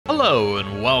Hello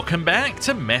and welcome back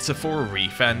to Metaphor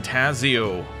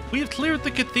ReFantazio. We have cleared the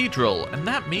cathedral, and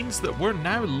that means that we're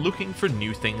now looking for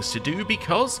new things to do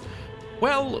because,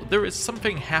 well, there is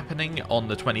something happening on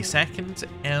the 22nd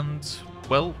and,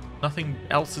 well, nothing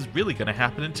else is really going to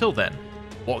happen until then.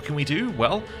 What can we do?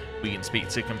 Well, we can speak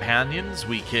to companions,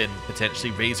 we can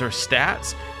potentially raise our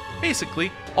stats, basically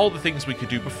all the things we could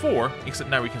do before, except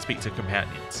now we can speak to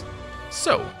companions.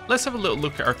 So, let's have a little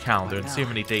look at our calendar and see how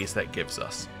many days that gives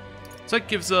us. So that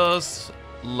gives us,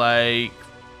 like,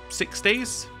 6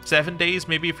 days? 7 days,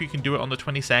 maybe, if we can do it on the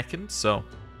 22nd. So,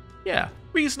 yeah,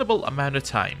 reasonable amount of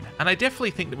time. And I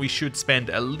definitely think that we should spend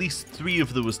at least 3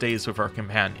 of those days with our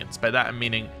companions. By that I'm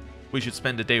meaning we should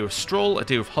spend a day with Stroll, a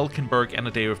day with Hulkenberg, and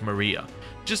a day with Maria,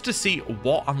 just to see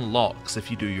what unlocks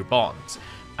if you do your bonds.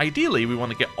 Ideally, we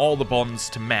want to get all the bonds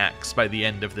to max by the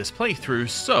end of this playthrough,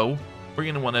 so we're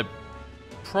going to want to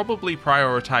probably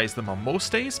prioritize them on most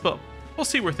days, but we'll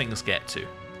see where things get to.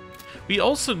 We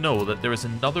also know that there is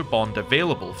another bond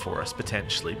available for us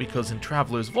potentially, because in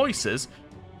Traveler's Voices,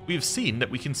 we've seen that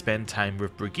we can spend time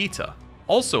with Brigitte.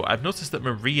 Also, I've noticed that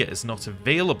Maria is not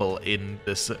available in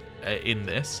this.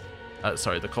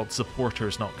 Sorry, they're called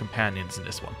supporters, not companions in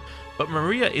this one. But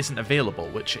Maria isn't available,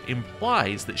 which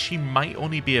implies that she might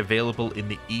only be available in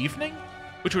the evening,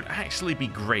 which would actually be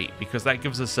great, because that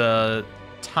gives us a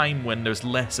time when there's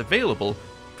less available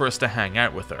for us to hang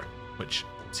out with her, which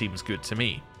seems good to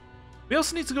me. We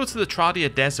also need to go to the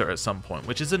Tradia Desert at some point,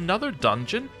 which is another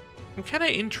dungeon. I'm kind of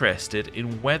interested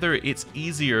in whether it's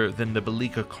easier than the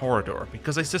Gallica corridor,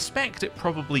 because I suspect it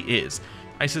probably is.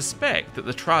 I suspect that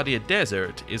the Tradia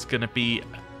Desert is going to be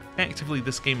effectively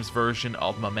this game's version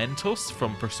of Mementos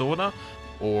from Persona,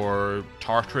 or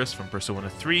Tartarus from Persona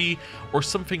 3, or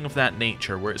something of that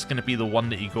nature, where it's going to be the one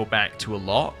that you go back to a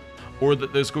lot, or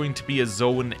that there's going to be a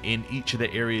zone in each of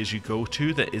the areas you go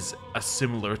to that is a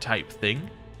similar type thing.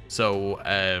 So,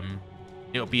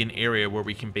 it'll be an area where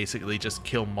we can basically just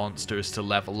kill monsters to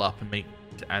level up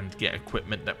and get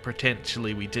equipment that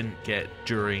potentially we didn't get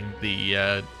during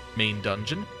the main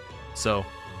dungeon. So,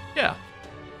 yeah,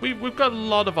 we've got a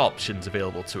lot of options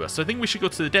available to us. So I think we should go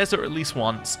to the desert at least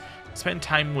once, spend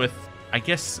time with, I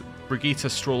guess, Brigitte,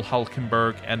 Stroll,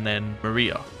 Hulkenberg, and then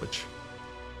Maria, which,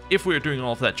 if we were doing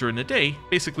all of that during the day,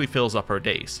 basically fills up our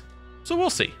days. So we'll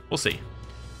see,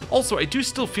 Also, I do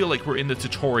still feel like we're in the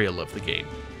tutorial of the game.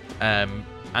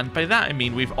 And by that I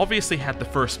mean we've obviously had the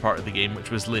first part of the game,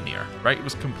 which was linear, right? It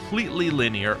was completely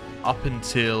linear up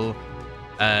until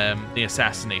the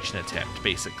assassination attempt,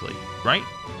 basically, right?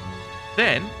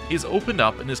 Then it's opened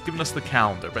up and it's given us the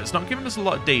calendar, but it's not given us a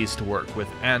lot of days to work with,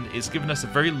 and it's given us a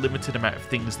very limited amount of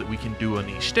things that we can do on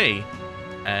each day,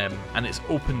 and it's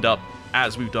opened up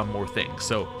as we've done more things.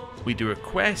 So we do a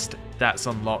quest, that's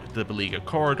unlocked the Gallica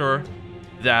corridor,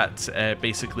 that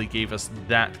basically gave us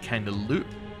that kind of loot,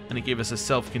 and it gave us a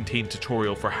self-contained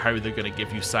tutorial for how they're going to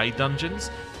give you side dungeons.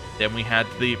 Then we had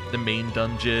the main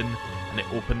dungeon, and it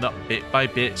opened up bit by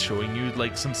bit, showing you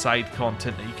like some side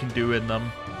content that you can do in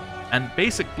them. And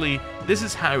basically, this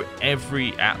is how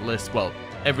every Atlus, well,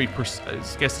 I guess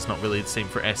it's not really the same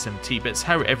for SMT, but it's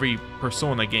how every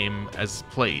Persona game is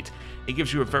played. It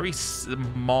gives you a very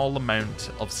small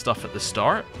amount of stuff at the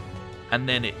start, and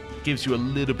then it gives you a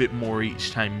little bit more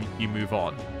each time you move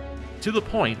on. To the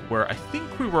point where I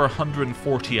think we were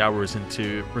 140 hours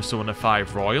into Persona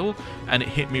 5 Royal, and it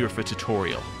hit me with a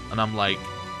tutorial. And I'm like,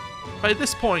 by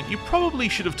this point, you probably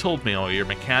should have told me all your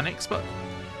mechanics, but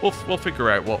we'll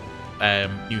figure out what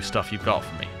new stuff you've got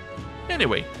for me.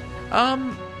 Anyway,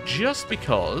 just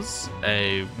because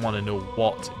I want to know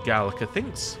what Gallica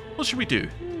thinks, what should we do?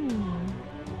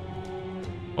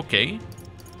 Okay.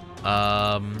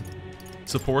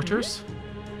 Supporters?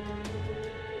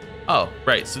 Oh,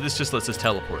 right, so this just lets us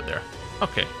teleport there.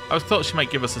 Okay, I thought she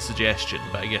might give us a suggestion,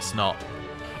 but I guess not.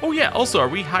 Oh yeah, also, are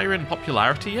we higher in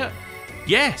popularity yet?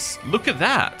 Yes, look at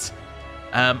that!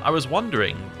 I was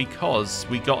wondering, because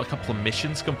we got a couple of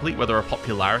missions complete, whether our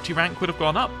popularity rank would have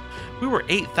gone up. We were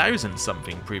 8,000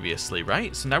 something previously,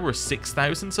 right? So now we're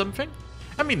 6,000 something?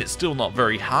 I mean, it's still not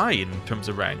very high in terms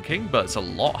of ranking, but it's a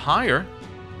lot higher.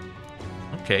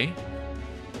 Okay.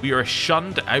 We are a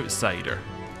shunned outsider.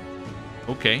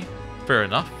 Okay, fair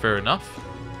enough, fair enough.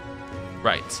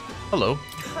 Right, hello.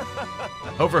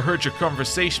 Overheard your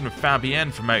conversation with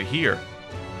Fabienne from out here,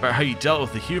 about how you dealt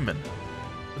with the human.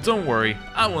 But don't worry,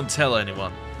 I won't tell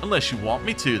anyone, unless you want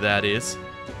me to, that is.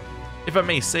 If I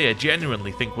may say, I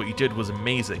genuinely think what you did was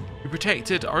amazing. You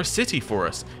protected our city for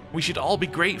us. We should all be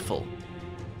grateful.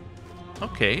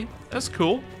 Okay, that's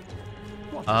cool.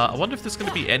 I wonder if there's going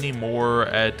to be any more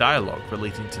dialogue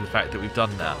relating to the fact that we've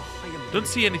done that. Don't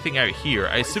see anything out here.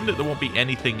 I assume that there won't be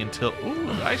anything until...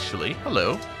 Ooh, actually,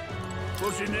 hello.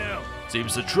 Pushing now.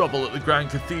 Seems the trouble at the Grand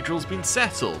Cathedral's been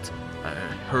settled. I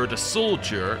heard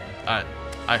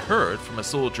from a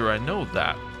soldier I know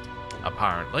that,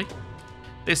 apparently.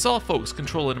 They saw folks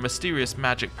controlling mysterious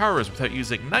magic powers without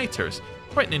using igniters.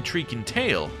 Quite an intriguing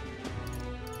tale.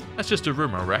 That's just a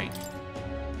rumor, right?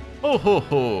 Ho ho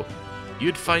ho!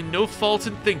 You'd find no fault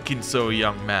in thinking so,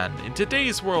 young man. In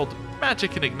today's world,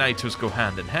 magic and igniters go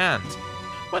hand in hand.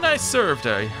 When I served,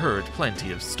 I heard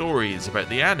plenty of stories about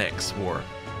the Annex War.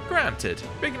 Granted,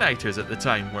 igniters at the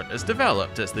time weren't as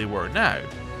developed as they were now.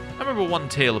 I remember one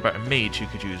tale about a mage who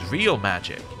could use real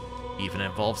magic. Even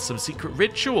involved some secret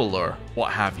ritual or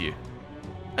what have you.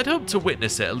 I'd hoped to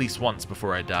witness it at least once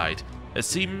before I died. It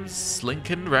seems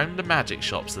slinking round the magic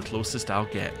shop's the closest I'll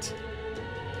get.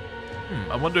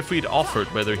 I wonder if we'd offered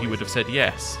whether he would have said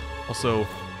yes. Also,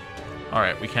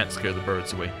 alright, we can't scare the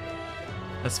birds away.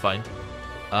 That's fine.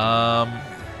 Oh,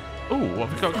 what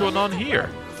have we got going on here?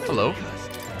 Hello.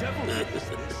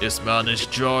 This man is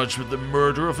charged with the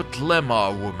murder of a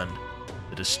Tlemar woman.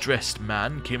 The distressed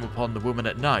man came upon the woman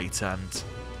at night and...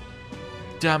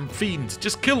 Damn fiend,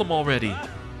 just kill him already!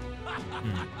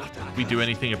 Did we do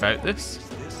anything about this?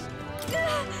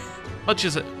 Much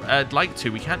as I'd like to,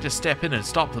 we can't just step in and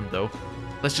stop them though.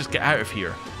 Let's just get out of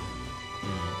here.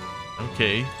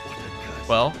 Okay.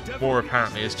 Well, Moore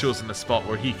apparently has chosen a spot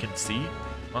where he can see.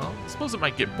 Well, I suppose it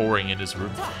might get boring in his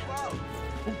room. Oh,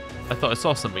 I thought I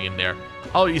saw something in there.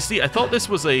 Oh, you see, I thought this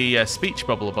was a speech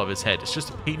bubble above his head. It's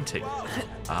just a painting.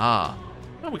 Ah.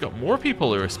 Oh, we got more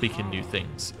people who are speaking new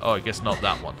things. Oh, I guess not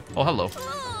that one. Oh, hello.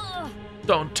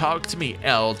 Don't talk to me,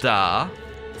 Eldar.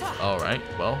 Alright,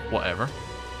 well, whatever.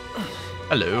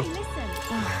 Hello.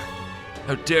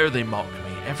 How dare they mock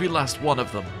me, every last one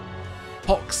of them.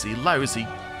 Poxy, lousy,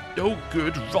 no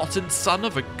good, rotten son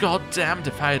of a goddamn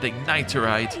defiant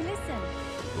igniteride.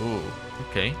 Oh,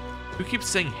 okay. Who keeps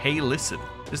saying, hey, listen?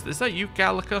 Is that you,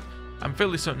 Gallica? I'm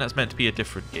fairly certain that's meant to be a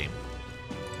different game.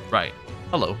 Right.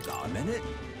 Hello.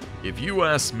 If you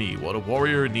ask me, what a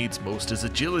warrior needs most is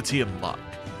agility and luck.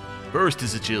 First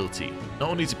is agility,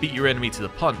 not only to beat your enemy to the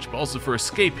punch, but also for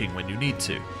escaping when you need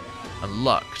to. And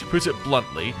luck, to put it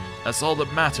bluntly, that's all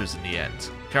that matters in the end.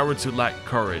 Cowards who lack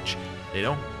courage, they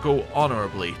don't go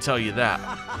honorably, tell you that.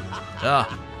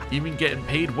 Even getting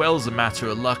paid well's a matter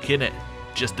of luck, innit?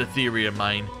 Just a theory of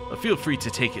mine, but feel free to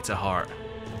take it to heart.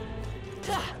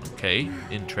 Okay,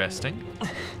 interesting.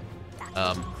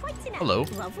 Hello.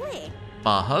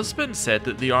 My husband said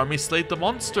that the army slayed the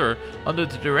monster under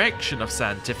the direction of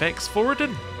Santifex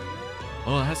Forden.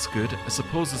 Oh, that's good. I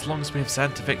suppose as long as we have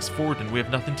Santifex Forden, we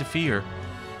have nothing to fear.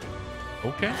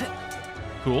 Okay.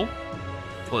 Cool.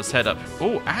 Well, let's head up.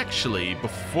 Oh, actually,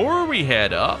 before we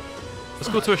head up, let's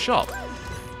go to a shop.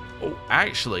 Oh,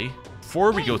 actually,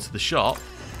 before we go to the shop,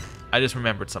 I just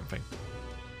remembered something.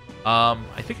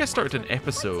 I think I started an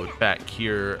episode back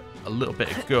here a little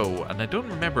bit ago, and I don't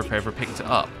remember if I ever picked it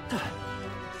up.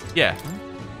 Yeah,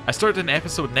 I started an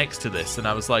episode next to this, and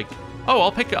I was like, oh,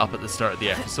 I'll pick it up at the start of the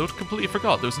episode. Completely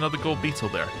forgot. There was another gold beetle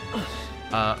there.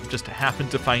 Just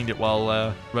happened to find it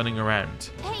while running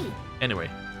around. Hey. Anyway,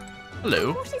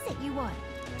 hello. What is it you want?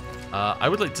 I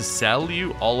would like to sell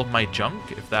you all of my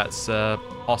junk, if that's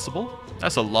possible.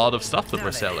 That's a lot of stuff that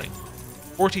we're selling.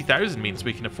 40,000 means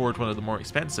we can afford one of the more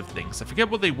expensive things. I forget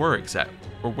what they were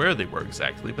or where they were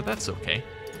exactly, but that's okay.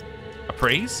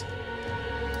 Appraise?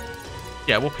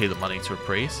 Yeah, we'll pay the money to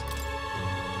appraise.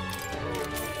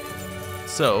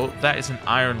 So, that is an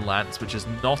iron lance, which is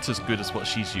not as good as what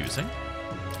she's using.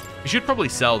 We should probably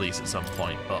sell these at some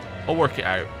point, but I'll work it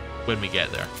out when we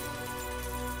get there.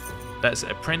 That's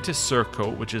apprentice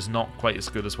surcoat, which is not quite as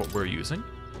good as what we're using.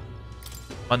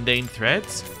 Mundane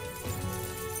threads.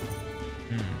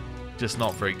 Just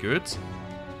not very good.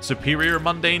 Superior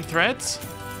mundane threads.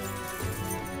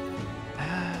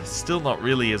 Still not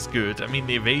really as good. I mean,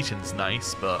 the evasion's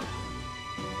nice, but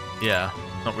yeah,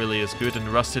 not really as good. And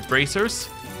rusted bracers.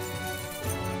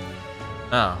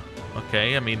 Ah,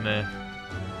 okay. I mean,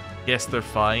 yes, they're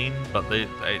fine, but they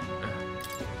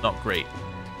not great.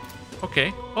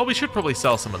 Okay. Well, we should probably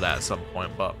sell some of that at some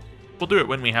point, but we'll do it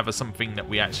when we have something that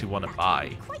we actually want to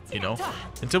buy, you know?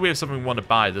 Until we have something we want to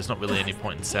buy, there's not really any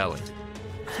point in selling.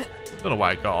 Don't know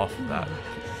why I got off of that.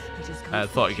 I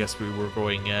thought, I guess we were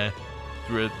going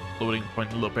through a loading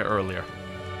point a little bit earlier.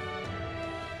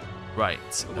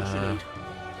 Right.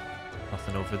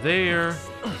 Nothing over there.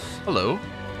 Hello.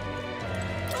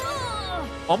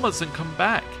 Mom hasn't come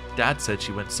back. Dad said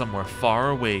she went somewhere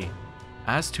far away.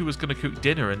 As2 was going to cook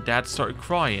dinner and Dad started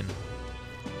crying.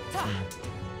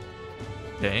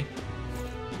 Okay.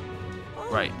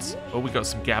 Right. Oh, we got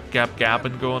some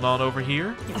gabbing going on over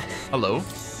here. Hello.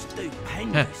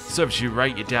 Serves you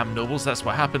right, you damn nobles. That's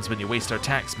what happens when you waste our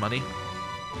tax money.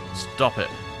 Stop it.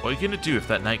 What are you going to do if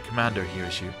that Knight Commander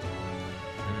hears you?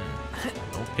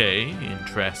 Okay,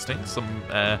 interesting. Some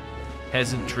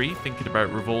peasantry thinking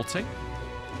about revolting.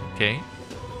 Okay.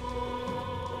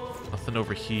 Nothing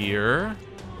over here.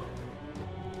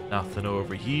 Nothing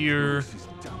over here.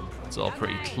 It's all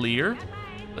pretty clear.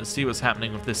 Let's see what's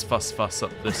happening with this fuss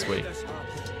up this way.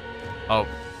 Oh,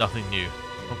 nothing new.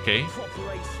 Okay.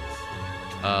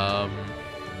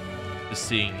 Just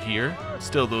seeing here.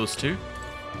 Still those two.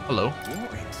 Hello.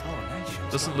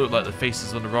 Doesn't look like the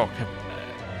faces on the rock have...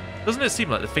 doesn't it seem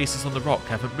like the faces on the rock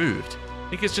haven't moved? I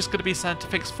think it's just going to be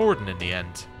Sanctifex Forden in the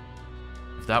end.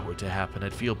 If that were to happen,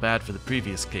 I'd feel bad for the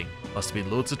previous king. Must have been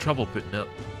loads of trouble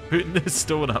putting this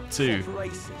stone up too.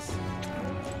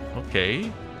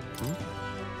 Okay.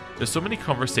 There's so many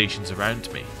conversations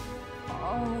around me.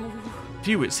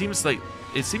 Phew, it seems the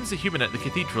human at the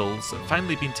cathedral's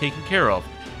finally been taken care of.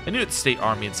 I knew that the state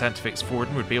army and Sanctifex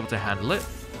Forden would be able to handle it.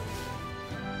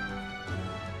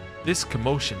 This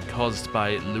commotion caused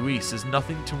by Luis is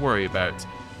nothing to worry about.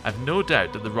 I've no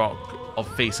doubt that the Rock of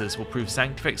Faces will prove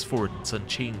Sanctifex Forden's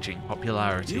unchanging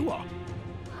popularity.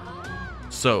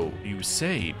 So, you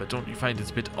say, but don't you find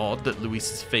it a bit odd that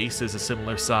Luis's face is a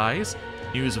similar size?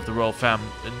 News of the royal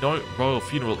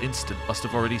funeral incident must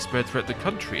have already spread throughout the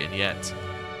country, and yet...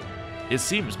 It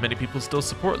seems many people still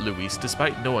support Luis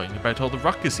despite knowing about all the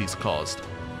ruckus he's caused.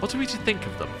 What are we to think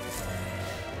of them?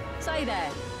 Say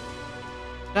there.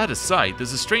 That aside,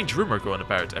 there's a strange rumor going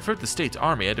about. I've heard the state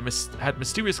army had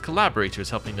mysterious collaborators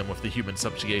helping them with the human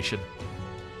subjugation.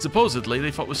 Supposedly,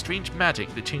 they fought with strange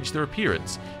magic that changed their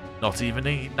appearance. Not even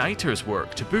a igniter's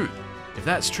work, to boot. If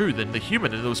that's true, then the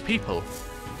human in those people...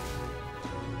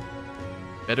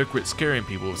 Better quit scaring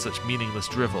people with such meaningless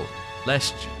drivel,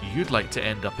 lest you'd like to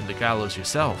end up in the gallows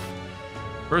yourself.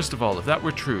 First of all, if that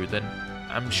were true, then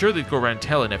I'm sure they'd go around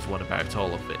telling everyone about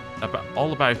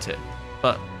all about it.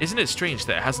 But isn't it strange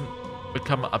that it hasn't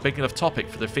become a big enough topic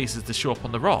for their faces to show up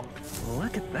on the rock?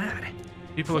 Look at that.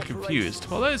 People are confused.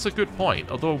 Well, that is a good point,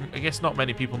 although I guess not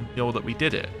many people know that we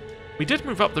did it. We did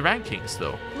move up the rankings,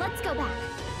 though. Let's go back.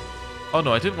 Oh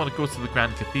no, I didn't want to go to the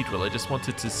Grand Cathedral. I just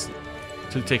wanted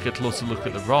to take a closer look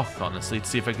at the rock, honestly, to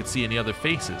see if I could see any other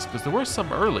faces, because there were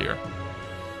some earlier.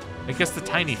 I guess the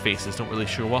tiny faces don't really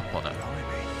show up on it.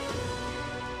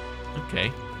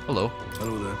 Okay. Hello.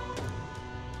 Hello there.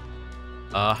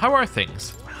 How are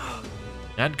things?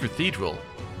 And Cathedral.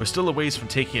 We're still a ways from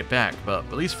taking it back, but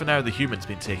at least for now the human's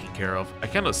been taken care of. I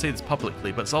cannot say this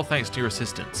publicly, but it's all thanks to your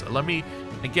assistance. Allow me,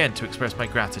 again, to express my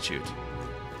gratitude.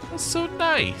 That's so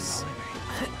nice.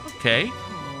 Okay.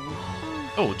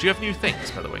 Oh, do you have new things,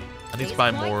 by the way? I need to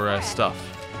buy more stuff.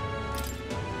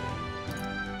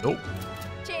 Nope.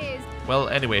 Cheers. Well,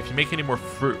 anyway, if you make any more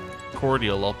fruit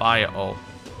cordial, I'll buy it all.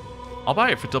 I'll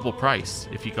buy it for double price,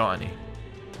 if you got any.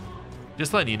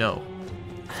 Just letting you know.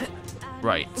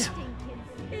 Right.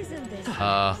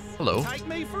 Hello. Take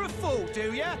me for a fool,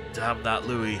 do ya? Damn that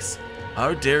Luis.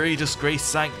 How dare he disgrace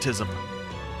sanctism?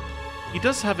 He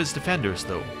does have his defenders,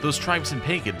 though. Those tribes and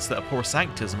pagans that abhor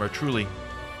sanctism are truly...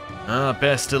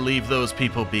 best to leave those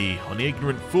people be. Only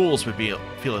ignorant fools would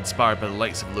feel inspired by the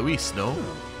likes of Luis, no?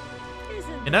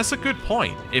 And that's a good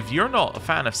point. If you're not a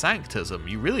fan of sanctism,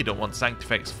 you really don't want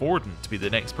Sanctifex Forden to be the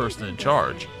next person in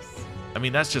charge. I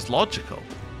mean, that's just logical.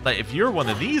 Like, if you're one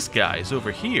of these guys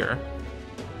over here,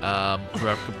 who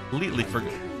I've completely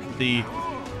forgot, the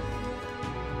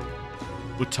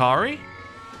Mutari?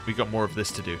 We got more of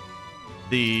this to do.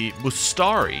 The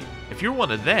Mustari. If you're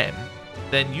one of them,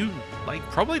 then you, like,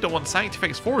 probably don't want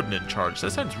Sanctifex Forden in charge.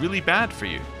 That sounds really bad for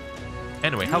you.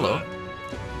 Anyway, hello.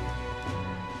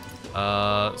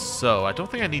 So, I don't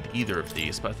think I need either of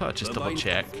these, but I thought I'd just double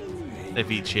check if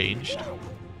he changed.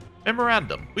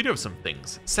 Memorandum. We do have some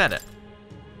things. Senate.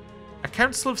 A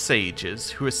council of sages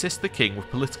who assist the king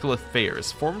with political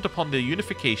affairs formed upon the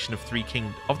unification of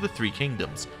the three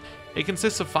kingdoms. It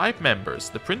consists of 5 members: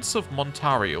 the Prince of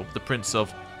Montario, the Prince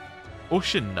of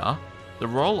Oceania, the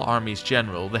Royal Army's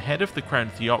General, the head of the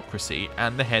Crown Theocracy,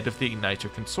 and the head of the Igniter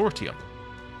Consortium.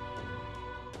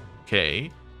 Okay.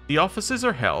 The offices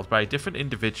are held by different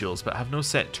individuals but have no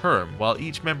set term. While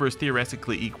each member is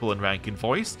theoretically equal in rank and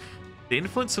voice, the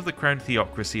influence of the Crown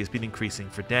Theocracy has been increasing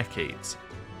for decades.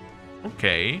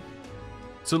 Okay.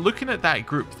 So looking at that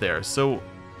group there, so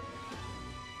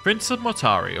Prince of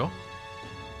Montario,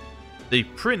 the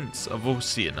Prince of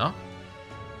Oceania,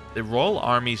 the Royal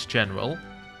Army's General,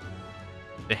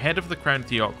 the head of the Crown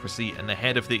Theocracy, and the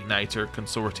head of the Igniter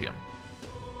Consortium.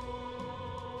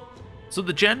 So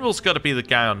the general's got to be the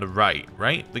guy on the right?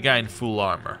 The guy in full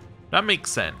armor. That makes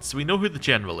sense. We know who the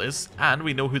general is, and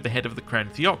we know who the head of the crown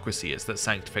theocracy is that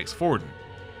sanctifies Forden.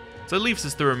 So it leaves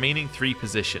us the remaining 3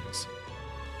 positions.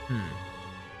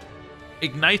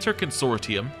 Igniter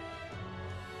Consortium,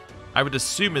 I would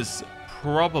assume is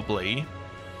probably...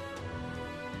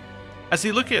 As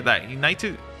you look at that,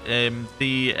 Igniter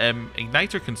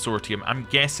Consortium, I'm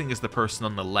guessing is the person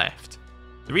on the left.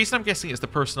 The reason I'm guessing it's the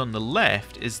person on the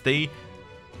left is they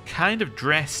kind of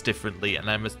dress differently,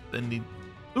 and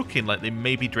looking like they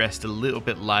may be dressed a little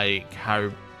bit like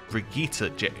how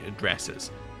Brigitte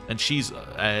dresses. And she's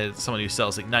someone who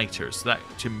sells igniters, so that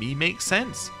to me makes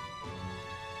sense.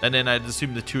 And then I'd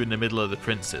assume the 2 in the middle are the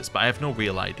princes, but I have no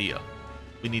real idea.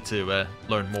 We need to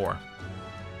learn more.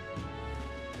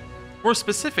 More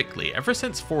specifically, ever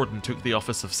since Forden took the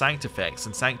office of Sanctifex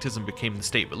and Sanctism became the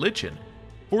state religion,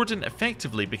 Forden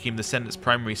effectively became the Senate's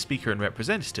primary speaker and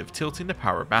representative, tilting the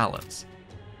power balance.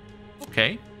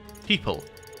 Okay. People.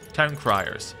 Town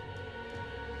criers.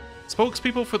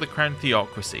 Spokespeople for the Crown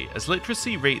Theocracy. As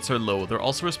literacy rates are low, they're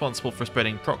also responsible for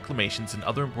spreading proclamations and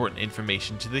other important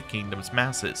information to the kingdom's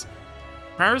masses.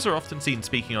 Criers are often seen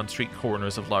speaking on street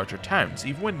corners of larger towns,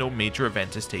 even when no major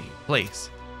event is taking place.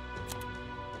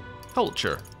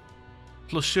 Culture.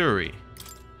 Closuri.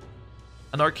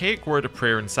 An archaic word of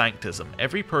prayer and sanctism.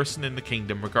 Every person in the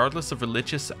kingdom, regardless of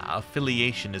religious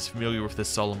affiliation, is familiar with this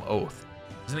solemn oath.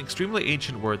 It's an extremely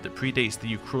ancient word that predates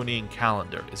the Uchronian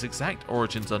calendar, its exact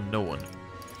origins unknown.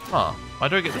 Huh, why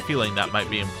do I get the feeling that might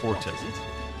be important?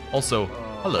 Also,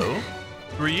 hello?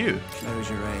 Who are you?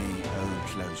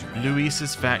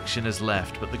 Luis's faction has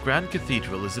left, but the Grand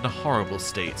Cathedral is in a horrible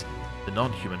state. The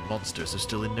non-human monsters are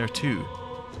still in there too.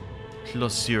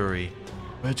 Closuri.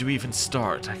 Where do we even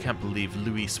start? I can't believe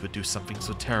Luis would do something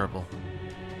so terrible.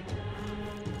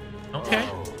 Okay.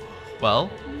 Well,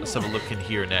 let's have a look in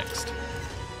here next.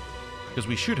 Because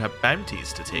we should have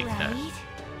bounties to take now.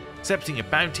 Accepting a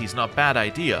bounty is not a bad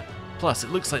idea. Plus, it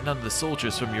looks like none of the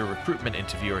soldiers from your recruitment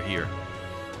interview are here.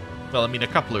 Well, I mean, a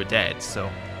couple are dead, so...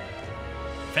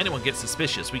 If anyone gets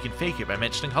suspicious, we can fake it by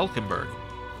mentioning Hulkenberg.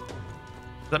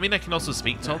 Does that mean I can also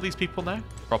speak to all these people now?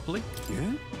 Properly?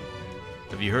 Yeah?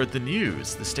 Have you heard the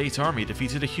news? The state army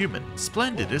defeated a human.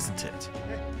 Splendid, isn't it?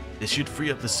 This should free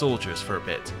up the soldiers for a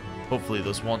bit. Hopefully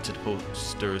those wanted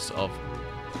posters of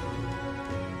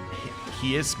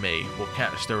Hiesme will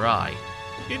catch their eye.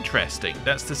 Interesting.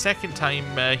 That's the second time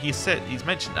he's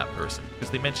mentioned that person, because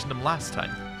they mentioned him last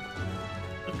time.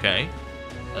 Okay.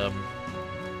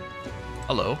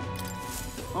 Hello.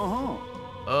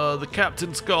 The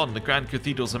captain's gone. The Grand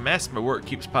Cathedral's a mess. My work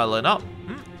keeps piling up.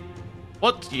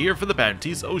 What? You here for the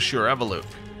bounties? Oh sure, have a look.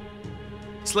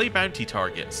 Slay bounty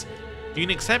targets. You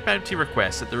can accept bounty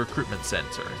requests at the recruitment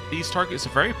center. These targets are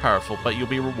very powerful, but you'll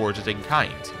be rewarded in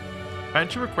kind.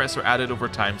 Bounty requests are added over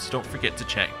time, so don't forget to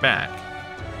check back.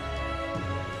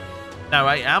 Now,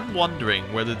 I am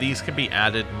wondering whether these can be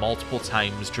added multiple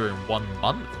times during 1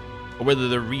 month, or whether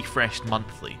they're refreshed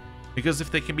monthly. Because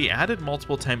if they can be added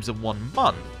multiple times in 1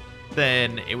 month,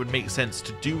 then it would make sense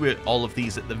to do all of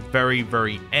these at the very,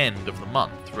 very end of the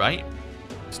month, right?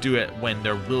 To do it when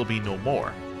there will be no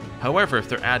more. However, if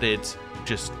they're added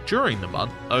just during the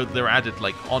month, or they're added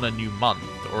like on a new month,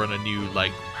 or on a new,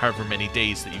 like, however many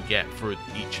days that you get for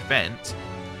each event,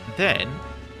 then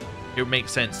it would make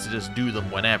sense to just do them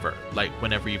whenever, like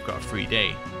whenever you've got a free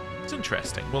day. It's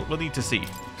interesting. We'll need to see.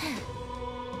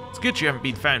 It's good you haven't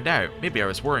been found out. Maybe I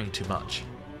was worrying too much.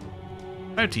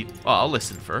 Bounty... Oh, I'll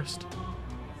listen first.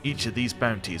 Each of these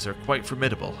bounties are quite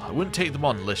formidable. I wouldn't take them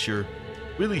on unless you're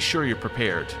really sure you're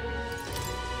prepared.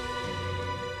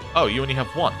 Oh, you only have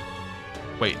 1.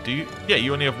 Wait, do you? Yeah,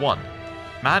 you only have 1.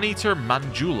 Maneater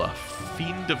Manjula,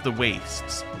 Fiend of the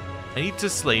Wastes. I need to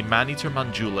slay Maneater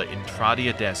Manjula in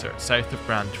Tradia Desert, south of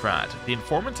Grand Trad. The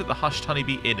informant at the Hushed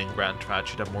Honeybee Inn in Grand Trad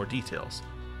should have more details.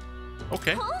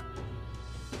 Okay. Huh?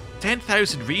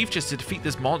 10,000 reeve just to defeat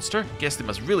this monster? Guess they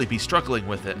must really be struggling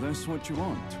with it. That's what you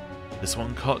want. This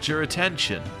one caught your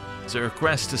attention. It's a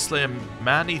request to slay a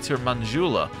Maneater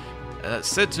Manjula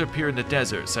said to appear in the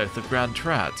desert south of Grand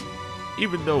Trad.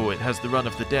 Even though it has the run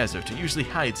of the desert, it usually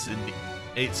hides in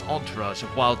its entourage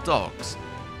of wild dogs.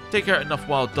 Take out enough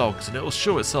wild dogs and it will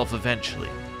show itself eventually.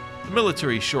 The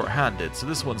military is short-handed, so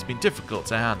this one's been difficult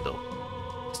to handle.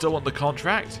 Still want the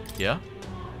contract? Yeah?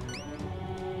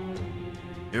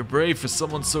 You're brave for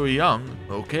someone so young.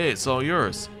 Okay, it's all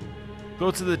yours.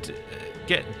 Go to the...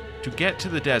 get to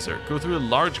the desert, go through a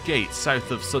large gate south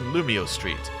of Sunlumio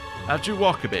Street. After you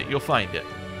walk a bit, you'll find it.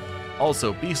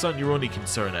 Also, beasts aren't your only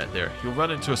concern out there. You'll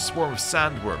run into a swarm of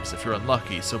sandworms if you're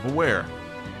unlucky, so beware.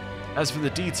 As for the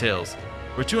details,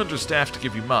 We're too understaffed to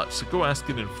give you much, so go ask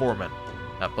an informant.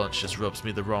 That bunch just rubs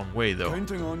me the wrong way, though.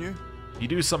 Counting on you. If you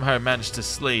do somehow manage to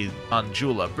slay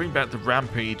Anjula, bring back the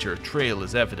Rampager trail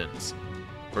as evidence.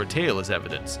 Or tail as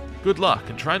evidence. Good luck,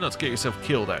 and try not to get yourself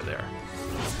killed out there.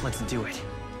 Let's do it.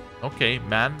 Okay,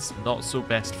 man's not so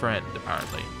best friend,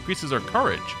 apparently. Increases our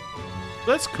courage.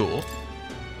 That's cool.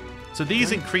 So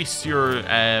these increase your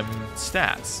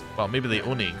stats. Well, maybe they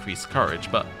only increase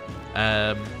courage, but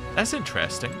that's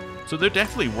interesting. So they're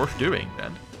definitely worth doing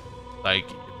then. Like,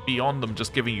 beyond them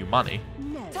just giving you money.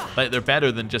 Like, they're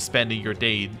better than just spending your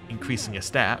day increasing a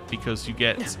stat, because you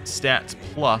get stats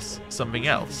plus something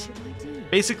else.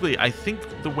 Basically, I think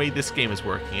the way this game is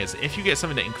working is if you get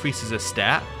something that increases a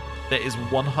stat, that is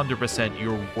 100%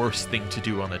 your worst thing to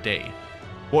do on a day.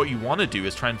 What you want to do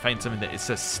is try and find something that is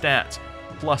a stat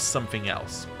plus something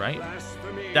else, right?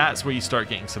 That's where you start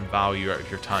getting some value out of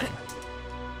your time.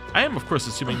 I am, of course,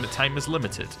 assuming that time is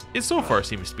limited. It so far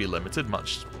seems to be limited,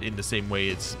 much in the same way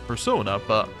as Persona,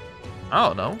 but I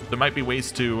don't know. There might be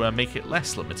ways to make it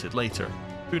less limited later.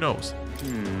 Who knows?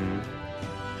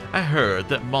 I heard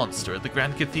that monster at the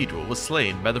Grand Cathedral was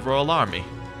slain by the Royal Army.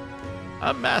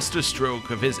 A masterstroke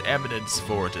of His Eminence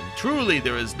Forden. Truly,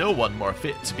 there is no one more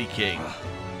fit to be king.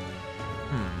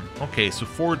 Okay, so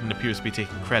Forden appears to be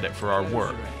taking credit for our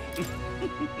work,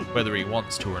 whether he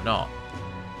wants to or not.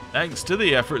 Thanks to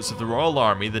the efforts of the Royal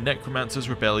Army, the Necromancer's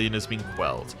rebellion has been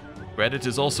quelled. Credit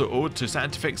is also owed to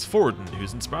Santifex Forden,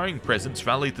 whose inspiring presence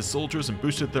rallied the soldiers and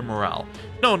boosted their morale.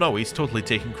 No, he's totally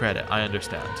taking credit, I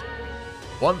understand.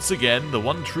 Once again, the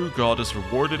one true god has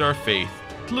rewarded our faith.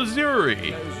 Closure!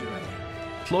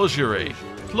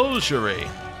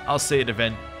 I'll say it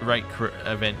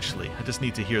eventually. I just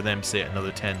need to hear them say it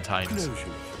another 10 times.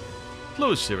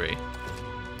 Closure.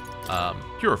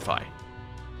 Purify.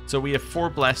 So we have 4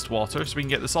 blessed water, so we can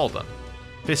get this all done.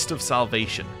 Fist of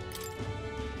Salvation.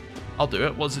 I'll do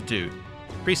it. What does it do?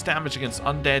 Increase damage against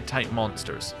undead type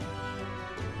monsters.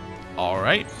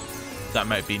 Alright. That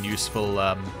might have been useful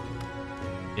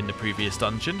in the previous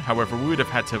dungeon. However, we would have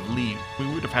had to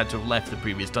have left the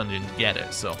previous dungeon to get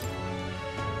it, so.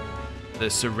 The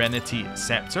Serenity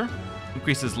Scepter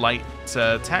increases light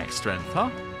attack strength, huh?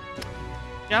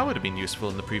 Yeah, that would have been useful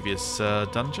in the previous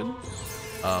dungeon.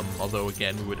 Although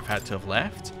again, we would have had to have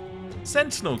left.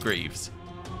 Sentinel Greaves.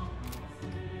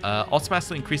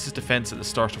 Automatically increases defense at the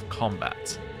start of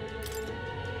combat.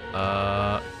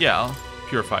 Yeah, I'll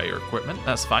purify your equipment.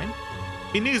 That's fine.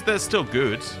 That's still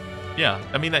good. Yeah,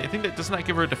 I mean, I think that doesn't that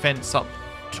give her defense up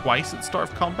twice at the start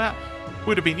of combat?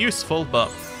 Would have been useful,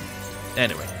 but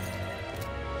anyway.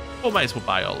 Well, might as well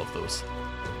buy all of those.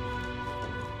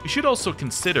 We should also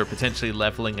consider potentially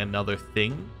leveling another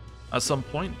thing at some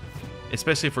point,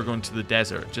 especially if we're going to the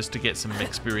desert, just to get some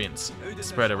experience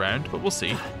spread around, but we'll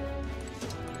see.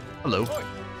 Hello.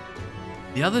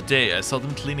 The other day I saw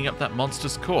them cleaning up that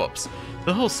monster's corpse.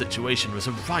 The whole situation was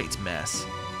a right mess.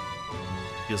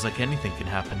 Feels like anything can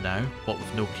happen now, what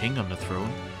with no king on the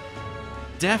throne.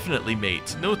 Definitely,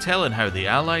 mate. No telling how the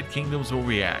allied kingdoms will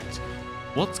react.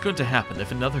 What's going to happen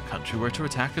if another country were to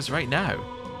attack us right now?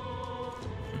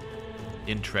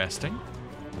 Interesting.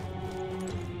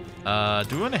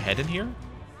 Do we want to head in here?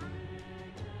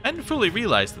 I hadn't fully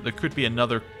realized that there could be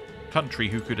another country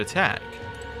who could attack.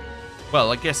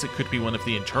 Well, I guess it could be one of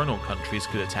the internal countries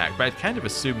could attack, but I'd kind of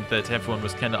assumed that everyone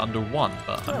was kind of under one,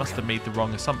 but I must have made the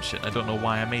wrong assumption. I don't know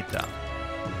why I made that.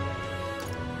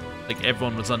 Like,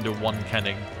 everyone was under one kind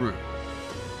of group.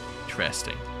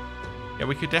 Interesting. Yeah,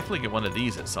 we could definitely get one of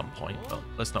these at some point, but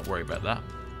let's not worry about that.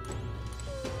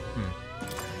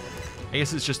 I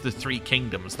guess it's just the 3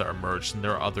 kingdoms that are merged, and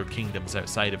there are other kingdoms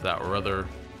outside of that, or other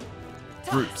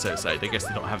groups outside. I guess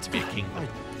they don't have to be a kingdom.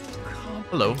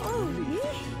 Hello.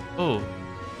 Oh,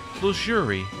 Closure.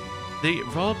 The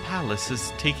royal palace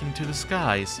is taken to the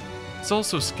skies. It's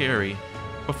also scary.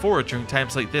 Before, during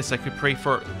times like this, I could pray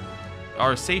for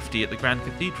our safety at the Grand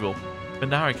Cathedral, but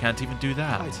now I can't even do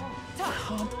that.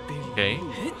 Okay.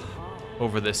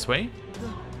 Over this way.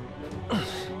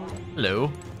 Hello.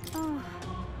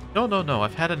 No,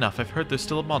 I've had enough. I've heard there's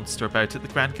still a monster about at the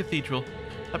Grand Cathedral.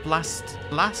 That blasted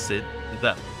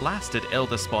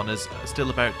Elder Spawn is still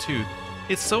about too.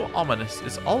 It's so ominous.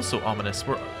 It's also ominous.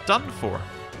 We're done for.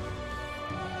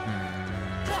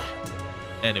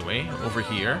 Anyway, over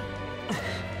here.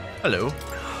 Hello.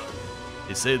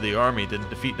 They say the army didn't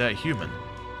defeat that human.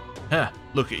 Ha!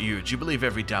 Look at you. Do you believe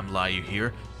every damn lie you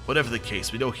hear? Whatever the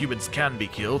case, we know humans can be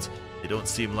killed. They don't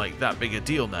seem like that big a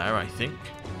deal now, I think.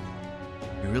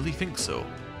 You really think so?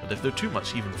 But if they're too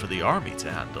much even for the army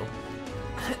to handle.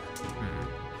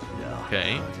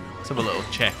 Okay. Let's have a little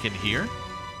check in here.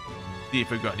 See if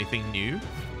we've got anything new.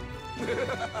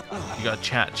 You got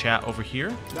a chat over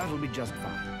here? That'll be just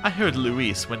fine. I heard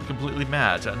Luis went completely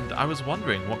mad, and I was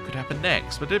wondering what could happen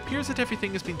next, but it appears that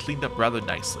everything has been cleaned up rather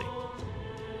nicely.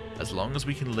 As long as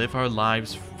we can live our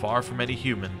lives far from any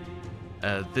human,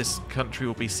 this country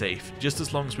will be safe, just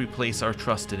as long as we place our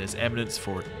trust in His Eminence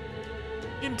Ford.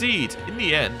 Indeed, in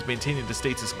the end, maintaining the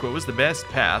status quo is the best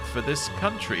path for this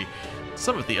country.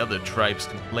 Some of the other tribes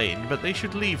complain, but they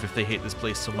should leave if they hate this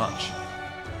place so much.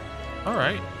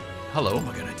 Alright. Hello. What am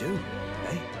I gonna do?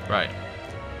 Hey? Right.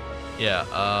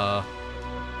 Yeah,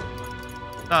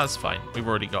 that's fine. We've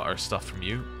already got our stuff from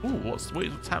you. Ooh, what's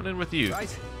happening with you?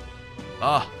 Right.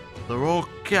 Ah, the Royal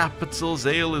Capital's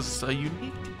ale is a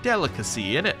unique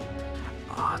delicacy, innit?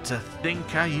 Ah, to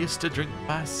think I used to drink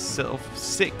myself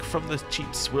sick from the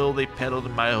cheap swill they peddled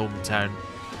in my hometown.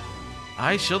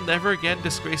 I shall never again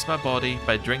disgrace my body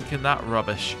by drinking that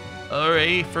rubbish.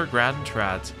 Hooray for Grand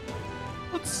Trad.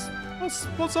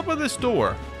 What's up with this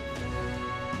door?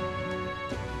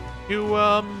 You,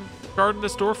 guarding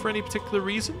this door for any particular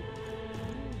reason?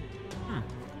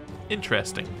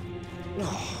 Interesting.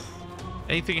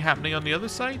 Anything happening on the other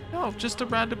side? No, just a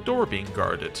random door being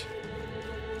guarded.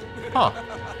 Huh.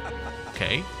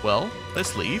 Okay, well,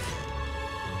 let's leave.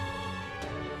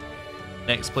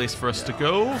 Next place for us to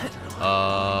go,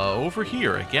 over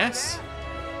here, I guess.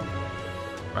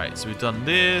 Right, so we've done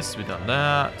this, we've done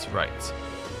that, right.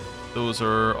 Those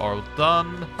are all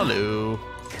done. Hello.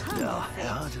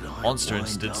 Monster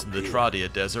incidents in the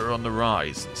Tradia Desert are on the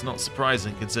rise. It's not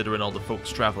surprising considering all the folks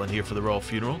travelling here for the royal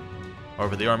funeral.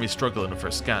 However, the army's struggling with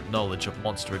our scant knowledge of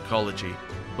monster ecology.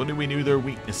 If only we knew their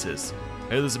weaknesses.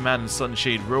 I know there's a man in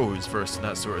Sunshade Row who's versed in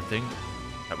that sort of thing.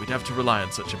 That we'd have to rely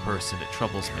on such a person, it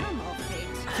troubles me.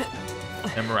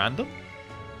 Memorandum?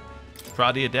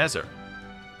 Tradia Desert.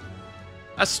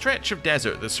 A stretch of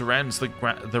desert that surrounds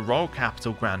the royal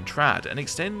capital Grand Trad and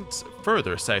extends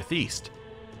further southeast.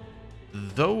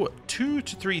 Though 2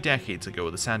 to 3 decades ago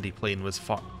the sandy plain was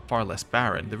far less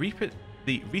barren, the recent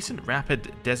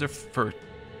rapid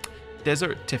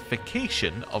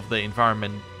desertification of the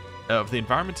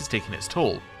environment has taken its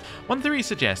toll. One theory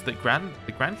suggests that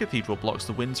the Grand Cathedral blocks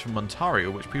the winds from Ontario,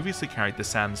 which previously carried the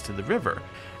sands to the river,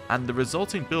 and the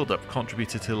resulting buildup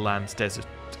contributed to the land's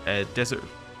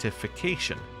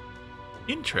desertification.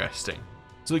 Interesting.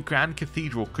 So the Grand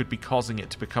Cathedral could be causing it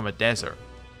to become a desert.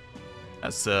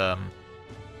 That's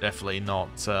definitely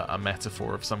not a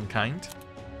metaphor of some kind.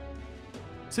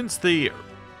 Since the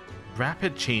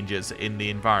rapid changes in the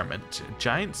environment,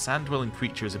 giant sand-dwelling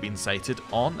creatures have been sighted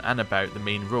on and about the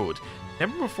main road,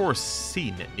 never before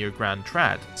seen near Grand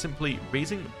Trad, simply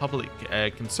raising public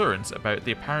concerns about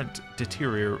the apparent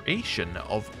deterioration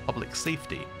of public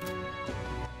safety.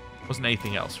 Wasn't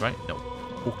anything else, right? No.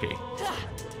 Okay.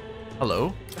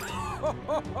 Hello?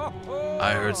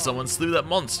 I heard someone slew that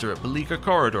monster at Gallica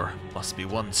Corridor. Must be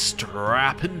one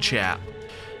strapping chap.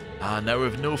 Now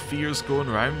we've no fears going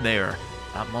round there.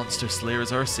 That monster slayer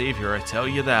is our saviour, I tell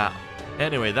you that.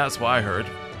 Anyway, that's what I heard.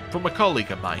 From a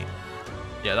colleague of mine.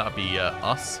 Yeah, that'd be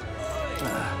us.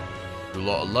 Through a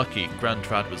lot of lucky, Grand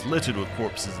Trad was littered with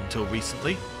corpses until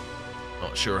recently.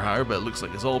 Not sure how, but it looks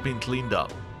like it's all been cleaned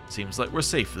up. Seems like we're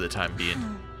safe for the time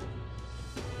being.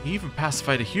 He even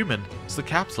pacified a human. It's the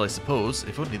capital, I suppose.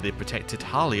 If only they protected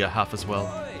Halia half as well.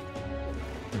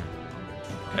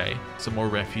 Okay, some more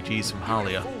refugees from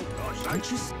Halia.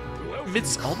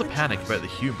 Amidst all the panic about the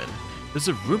human, there's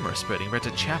a rumour spreading about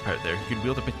a chap out there who can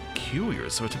wield a peculiar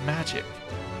sort of magic.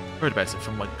 Heard about it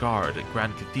from a guard at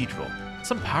Grand Cathedral.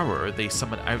 Some power they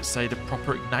summon outside of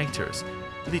proper igniters,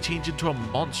 and they change into a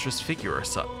monstrous figure or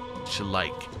such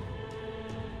like.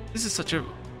 This is such a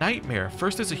nightmare.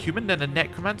 First there's a human, then a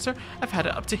necromancer. I've had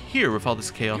it up to here with all this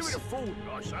chaos.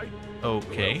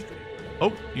 Okay.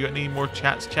 Oh, you got any more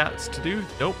chats to do?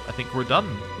 Nope, I think we're done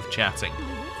with chatting.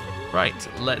 Right,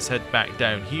 let's head back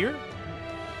down here.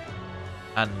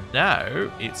 And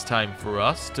now it's time for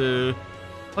us to,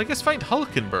 well, I guess, find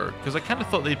Hulkenberg, because I kind of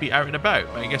thought they'd be out and about,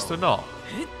 but I guess they're not.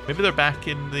 Maybe they're back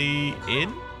in the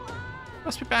inn?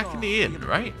 Must be back in the inn,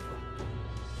 right?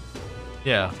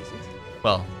 Yeah.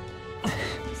 Well.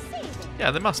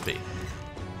 Yeah, they must be.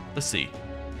 Let's see.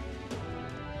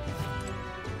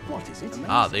 What is it?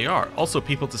 Ah, they are. Also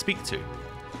people to speak to.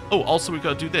 Oh, also we've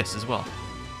got to do this as well.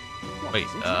 Wait,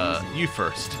 you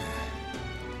first.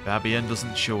 Fabienne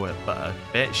doesn't show it, but I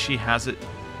bet she has it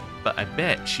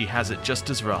just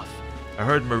as rough. I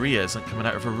heard Maria isn't coming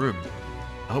out of her room.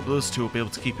 I hope those two will be able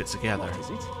to keep it together. What is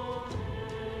it?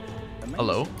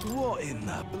 Hello? What in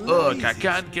the Look, I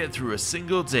can't get through a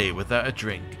single day without a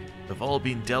drink. We've all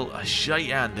been dealt a shite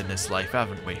hand in this life,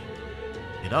 haven't we?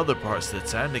 In other parts of the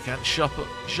town, they can't shut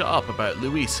up about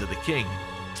Louisa, the king.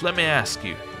 So let me ask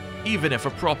you, even if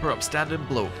a proper upstanding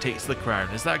bloke takes the crown,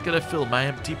 is that gonna fill my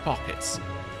empty pockets?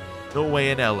 No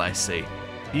way in hell, I say.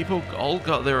 People all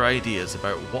got their ideas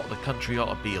about what the country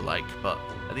ought to be like, but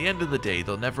at the end of the day,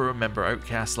 they'll never remember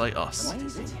outcasts like us.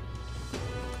 Amazing.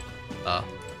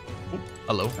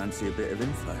 Hello. Fancy a bit of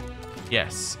info?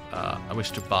 Yes, I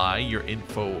wish to buy your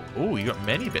info. Oh, you got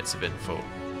many bits of info.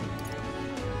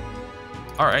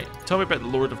 Alright, tell me about the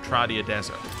Lord of Tradia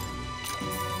Desert.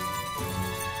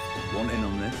 Want in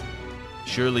on this?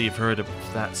 Surely you've heard of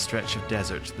that stretch of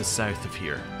desert to the south of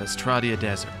here. That's Tradia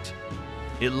Desert.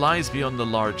 It lies beyond the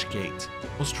large gate.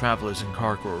 Most travelers and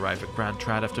cargo arrive at Grand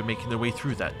Trad after making their way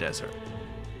through that desert.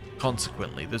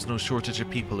 Consequently, there's no shortage of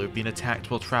people who have been attacked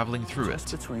while traveling through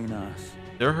Just it. between us.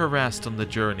 They're harassed on the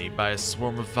journey by a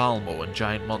swarm of Valmo and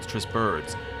giant monstrous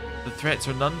birds. The threats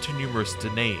are too numerous to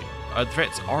name,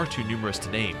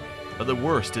 but the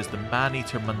worst is the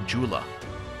man-eater Manjula.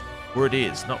 Word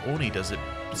is, not only does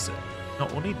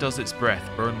its breath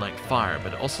burn like fire,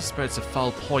 but it also spreads a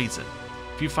foul poison.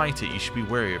 If you fight it, you should be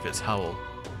wary of its howl.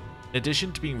 In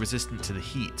addition to being resistant to the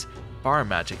heat, fire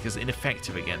magic is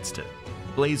ineffective against it.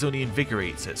 Blaze only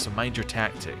invigorates it, so mind your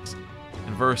tactics.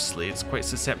 Conversely, it's quite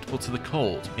susceptible to the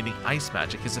cold, meaning ice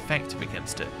magic is effective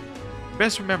against it. You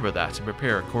best remember that and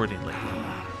prepare accordingly.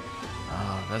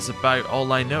 That's about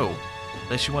all I know.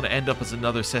 Unless you want to end up as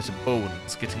another set of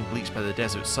bones getting bleached by the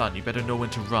desert sun, you better know when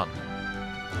to run.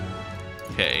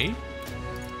 Okay.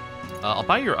 I'll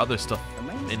buy your other stuff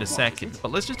in a second,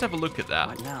 but let's just have a look at that.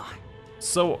 Right now.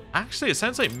 So, actually, it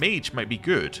sounds like Mage might be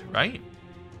good, right?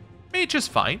 Mage is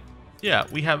fine. Yeah,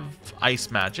 we have Ice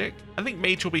Magic. I think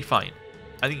Mage will be fine.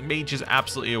 I think Mage is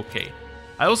absolutely okay.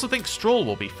 I also think Stroll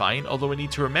will be fine, although we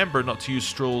need to remember not to use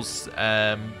Stroll's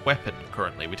weapon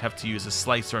currently. We'd have to use a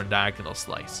Slicer and Diagonal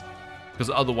Slice, because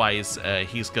otherwise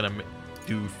he's going to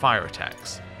do fire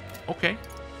attacks. Okay.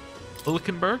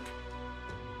 Hulkenberg?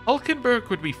 Hulkenberg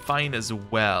would be fine as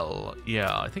well.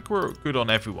 Yeah, I think we're good on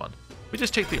everyone. We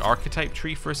just take the Archetype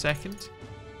tree for a second.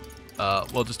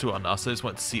 We'll just do it on us. I just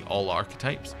want to see all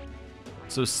archetypes.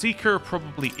 So Seeker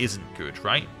probably isn't good,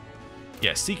 right?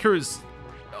 Yeah, Seeker is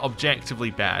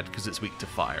objectively bad because it's weak to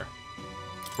fire.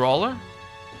 Brawler?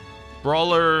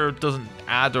 Brawler doesn't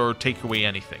add or take away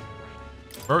anything.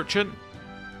 Merchant?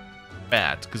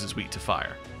 Bad because it's weak to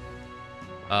fire.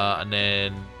 And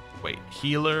then, wait,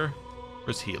 Healer?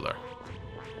 Where's Healer?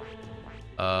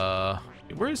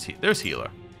 Where is he? There's Healer.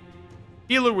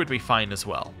 Healer would be fine as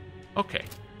well. Okay.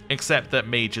 Except that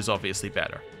Mage is obviously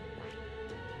better.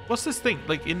 What's this thing?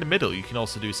 Like, in the middle, you can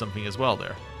also do something as well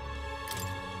there.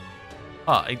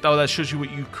 Oh, that shows you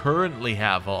what you currently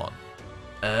have on.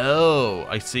 Oh,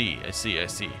 I see.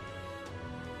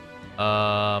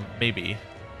 Maybe.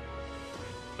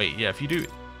 Wait, yeah, if you do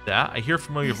that, I hear a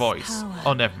familiar voice.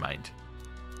 Oh, never mind.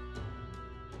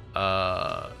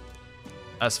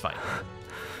 That's fine.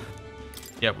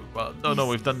 Yeah, well, no,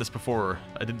 we've done this before.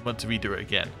 I didn't want to redo it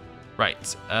again.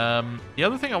 Right. The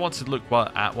other thing I wanted to look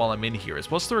while I'm in here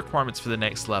is what's the requirements for the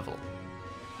next level.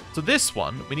 So this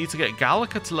one, we need to get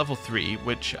Gallica to level 3,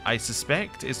 which I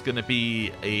suspect is going to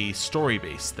be a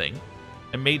story-based thing,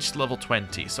 and Mage to level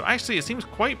 20. So actually, it seems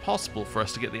quite possible for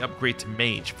us to get the upgrade to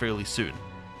Mage fairly soon.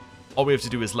 All we have to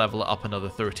do is level it up another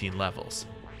 13 levels.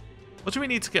 What do we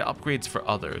need to get upgrades for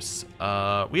others?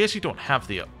 We actually don't have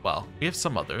well, we have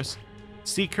some others.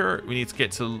 Seeker, we need to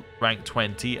get to rank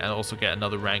 20 and also get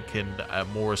another rank in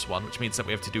Moore's one, which means that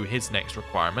we have to do his next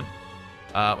requirement,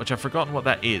 which I've forgotten what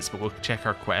that is, but we'll check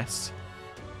our quests.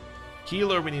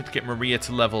 Healer, we need to get Maria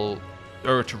to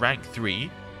to rank 3,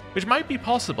 which might be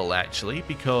possible actually,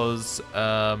 because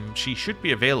she should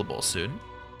be available soon.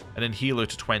 And then Healer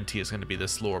to 20 is going to be the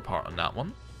slower part on that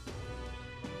one.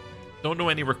 Don't know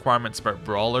any requirements about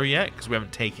Brawler yet, because we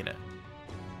haven't taken it.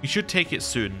 We should take it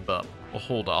soon, but we'll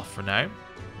hold off for now.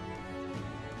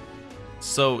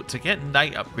 So, to get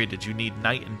Knight upgraded, you need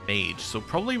Knight and Mage. So,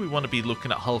 probably we want to be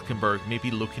looking at Hulkenberg,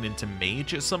 maybe looking into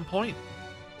Mage at some point.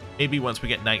 Maybe once we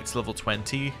get Knight to level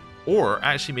 20. Or,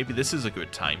 actually, maybe this is a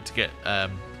good time to get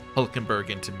Hulkenberg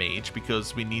into Mage,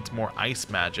 because we need more Ice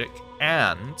Magic.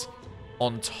 And,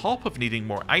 on top of needing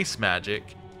more Ice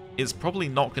Magic, it's probably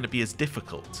not going to be as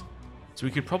difficult. So,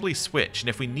 we could probably switch, and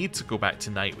if we need to go back to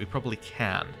Knight, we probably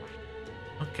can.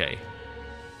 Okay.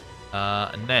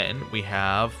 And then we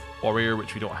have Warrior,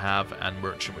 which we don't have, and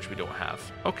Merchant, which we don't have.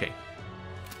 Okay.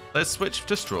 Let's switch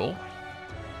to Stroll.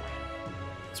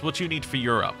 So what do you need for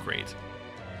your upgrade?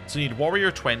 So you need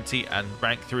Warrior 20 and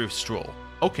rank 3 of Stroll.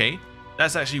 Okay.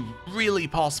 That's actually really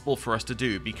possible for us to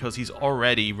do because he's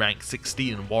already rank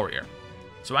 16 in Warrior.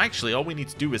 So actually, all we need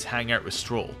to do is hang out with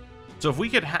Stroll. So if we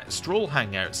could Stroll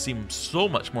hangouts seem so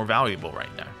much more valuable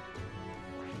right now.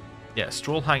 Yeah,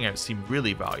 Stroll hangouts seem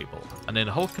really valuable. And in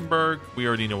Hulkenberg, we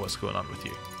already know what's going on with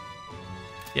you.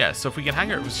 Yeah, so if we can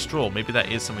hang out with Stroll, maybe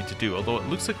that is something to do. Although it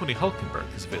looks like only Hulkenberg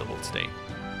is available today.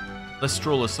 Let's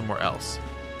Stroll is somewhere else.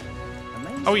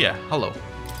 Amazing. Oh yeah, hello.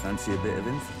 Fancy a bit of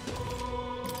info?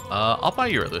 I'll buy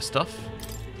your other stuff.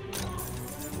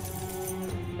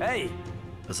 Hey!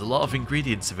 There's a lot of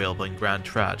ingredients available in Grand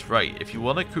Trad. Right, if you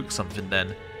want to cook something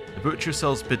then, the butcher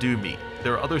sells Bedu meat.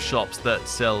 There are other shops that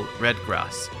sell red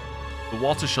grass. The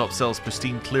water shop sells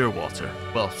pristine clear water.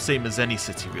 Well, same as any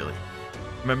city really.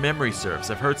 If my memory serves,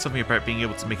 I've heard something about being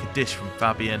able to make a dish from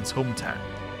Fabienne's hometown.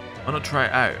 Why not try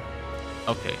it out?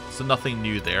 Okay, so nothing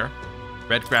new there.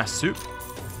 Red grass soup.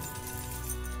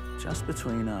 Just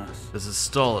between us. There's a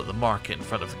stall at the market in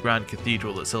front of the Grand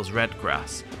Cathedral that sells red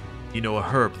grass. You know, a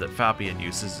herb that Fabienne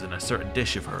uses in a certain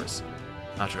dish of hers.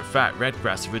 Matter of fact, red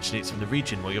grass originates from the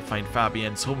region where you'll find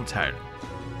Fabienne's hometown.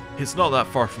 It's not that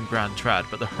far from Grand Trad,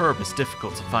 but the herb is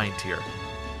difficult to find here.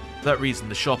 For that reason,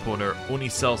 the shop owner only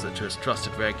sells it to his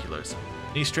trusted regulars.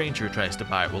 Any stranger who tries to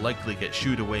buy it will likely get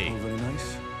shooed away. Oh, very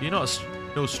nice. You're not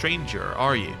no stranger,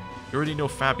 are you? You already know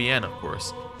Fabienne, of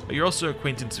course, but you're also an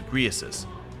acquaintance of Grius's.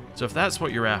 So if that's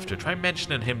what you're after, try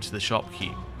mentioning him to the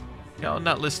shopkeep. Get on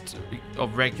that list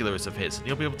of regulars of his, and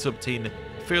you'll be able to obtain a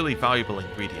fairly valuable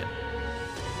ingredient.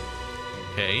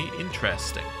 Okay,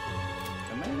 interesting.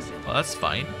 Amazing. Well, that's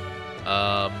fine.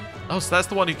 Oh, so that's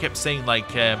the one who kept saying,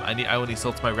 like, I only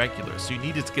sell to my regulars, so you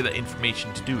needed to get that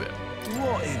information to do it.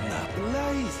 What in the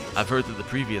blazes? I've heard that the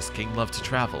previous king loved to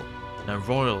travel. Now,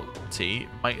 royalty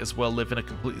might as well live in a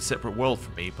completely separate world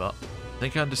from me, but I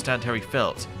think I understand how he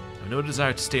felt. I have no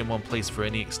desire to stay in one place for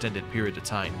any extended period of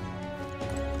time.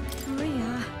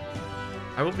 Maria.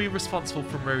 I will be responsible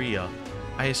for Maria.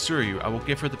 I assure you, I will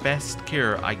give her the best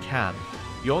care I can.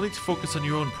 You all need to focus on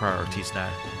your own priorities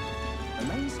now.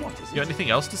 Amazing. What is You got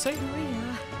anything else to say?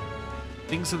 Maria.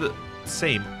 Things are the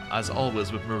same as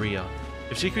always with Maria.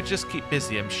 If she could just keep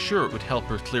busy, I'm sure it would help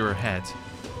her clear her head.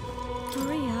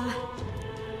 Maria.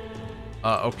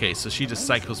 Okay, so she just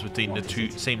cycles between the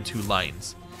same two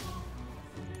lines.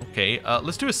 Okay,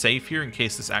 let's do a save here in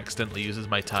case this accidentally uses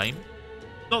my time.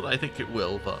 Not that I think it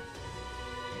will, but...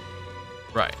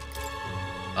 Right.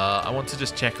 I want to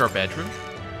just check our bedroom.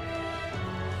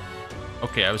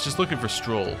 Okay, I was just looking for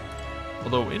Stroll.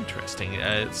 Although, interesting,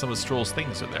 some of Stroll's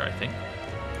things are there, I think.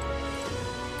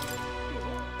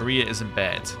 Maria is in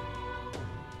bed.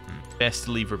 Best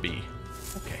to leave her be.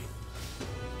 Okay.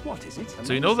 What is it?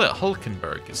 So you know that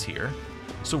Hulkenberg is here.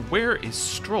 So where is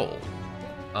Stroll?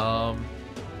 I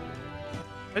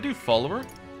do follow her?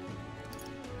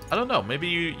 I don't know. Maybe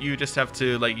you just have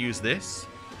to, like, use this?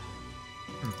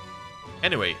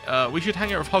 Anyway, we should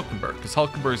hang out with Hulkenberg, because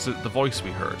Hulkenberg's the voice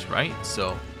we heard, right?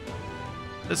 So,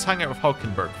 let's hang out with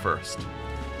Hulkenberg first.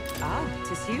 Ah,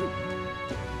 'tis you.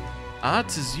 Ah,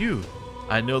 'tis you.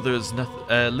 I know there's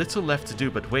little left to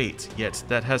do but wait, yet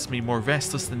that has me more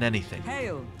restless than anything.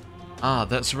 Hail. Ah,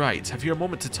 that's right. Have you a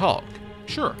moment to talk?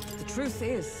 Sure. The truth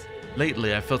is,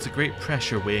 Lately, I felt a great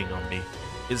pressure weighing on me.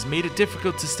 It's made it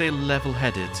difficult to stay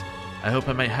level-headed. I hope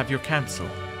I might have your counsel.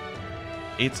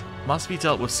 It must be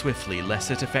dealt with swiftly,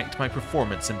 lest it affect my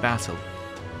performance in battle.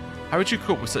 How would you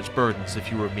cope with such burdens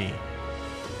if you were me?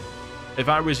 If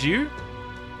I was you?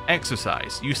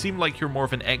 Exercise. You seem like you're more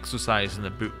of an exercise than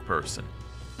a book person.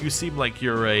 You seem like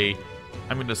you're a,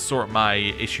 I'm going to sort my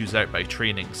issues out by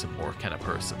training some more kind of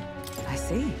person. I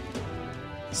see.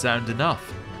 Sound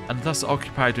enough. And thus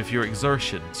occupied with your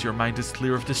exertions, your mind is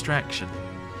clear of distraction.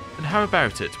 And how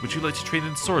about it? Would you like to train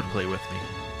in swordplay with me?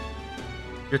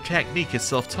 Your technique is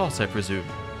self-taught, I presume.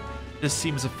 This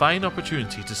seems a fine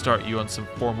opportunity to start you on some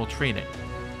formal training.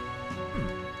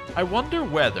 I wonder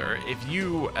whether, if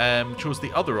you chose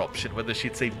the other option, whether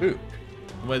she'd say book,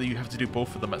 and whether you have to do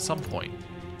both of them at some point.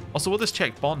 Also, what does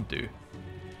check bond do?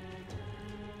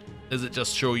 Does it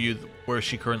just show you where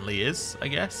she currently is, I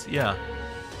guess? Yeah.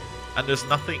 And there's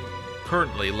nothing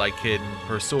currently like in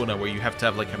Persona where you have to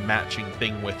have like a matching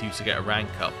thing with you to get a rank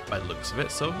up by the looks of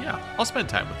it. So yeah, I'll spend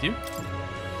time with you.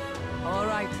 All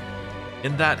right.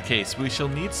 In that case, we shall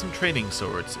need some training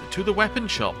swords. To the weapon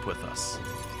shop with us.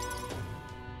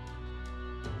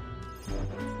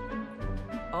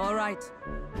 All right.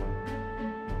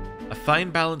 A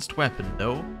fine balanced weapon,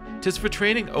 no? 'Tis for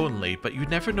training only, but you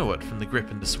never know it from the grip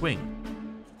and the swing.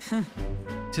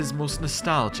 'Tis most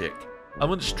nostalgic. I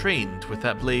once trained with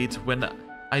that blade when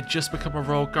I'd just become a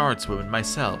royal guardswoman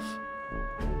myself.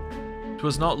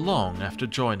 'Twas not long after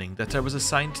joining that I was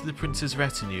assigned to the prince's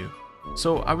retinue,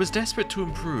 so I was desperate to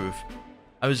improve.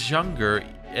 I was younger,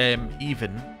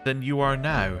 even, than you are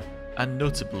now, and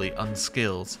notably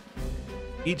unskilled.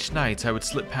 Each night I would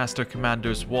slip past our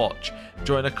commander's watch,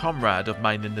 join a comrade of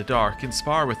mine in the dark, and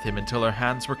spar with him until our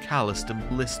hands were calloused and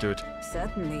blistered.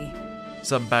 Certainly.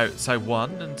 Some bouts I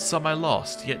won, and some I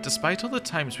lost, yet despite all the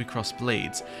times we crossed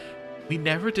blades, we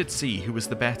never did see who was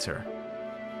the better.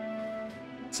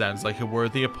 Sounds like a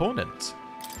worthy opponent.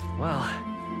 Well,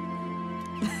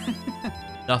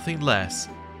 Nothing less.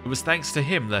 It was thanks to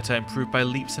him that I improved by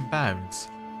leaps and bounds.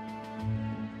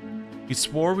 We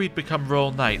swore we'd become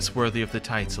royal knights worthy of the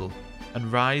title,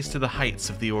 and rise to the heights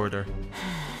of the order.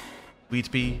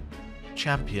 We'd be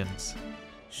champions.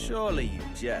 surely you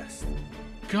jest.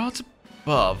 God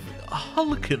above,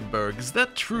 Hulkenberg, is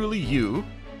that truly you?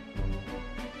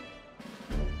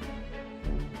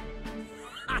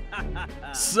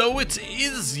 So it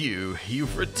is you.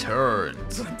 You've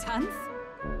returned. Tanz?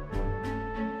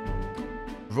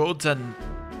 Rodan?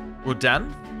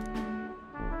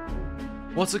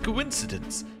 What a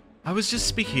coincidence. I was just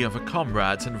speaking of a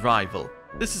comrade and rival.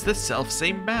 This is the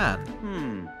self-same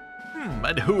man.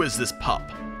 And who is this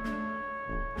pup?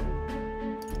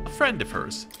 A friend of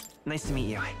hers. Nice to meet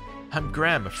you. I'm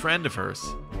Graham, a friend of hers.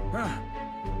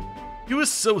 You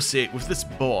associate with this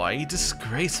boy?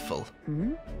 Disgraceful.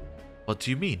 What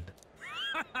do you mean?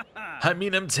 I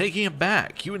mean, I'm taking it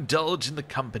back. You indulge in the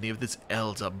company of this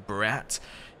elder brat.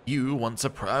 You, once a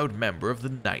proud member of the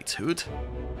knighthood.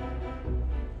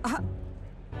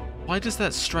 Why does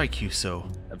that strike you so?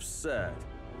 Absurd.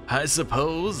 I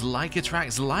suppose like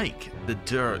attracts like. The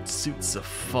dirt suits a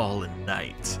fallen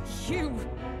knight. You!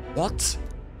 What?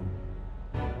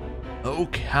 Oh,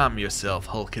 calm yourself,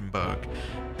 Hulkenberg.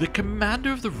 The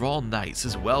commander of the Royal Knights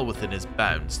is well within his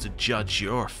bounds to judge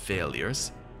your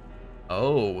failures.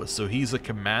 Oh, so he's a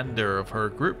commander of her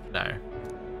group now.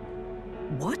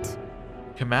 What?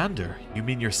 Commander? You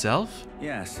mean yourself?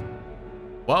 Yes.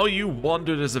 While you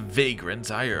wandered as a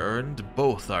vagrant, I earned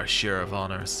both our share of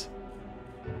honors.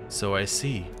 So I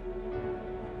see.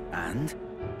 And?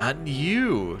 And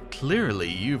you! Clearly,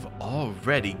 you've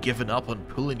already given up on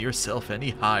pulling yourself any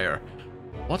higher.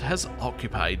 What has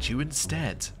occupied you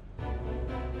instead?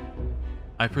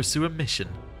 I pursue a mission,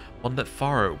 one that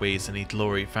far outweighs any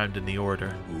glory found in the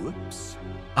Order. Whoops.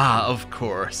 Ah, of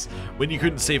course. When you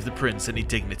couldn't save the prince, any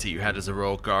dignity you had as a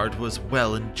royal guard was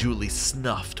well and duly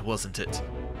snuffed, wasn't it?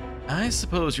 I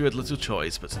suppose you had little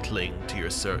choice but to cling to your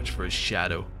search for his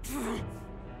shadow.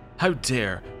 How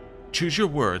dare! Choose your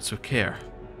words with care.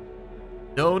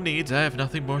 No need, I have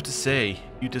nothing more to say.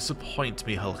 You disappoint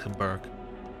me, Hulkenberg.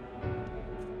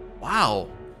 Wow!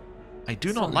 I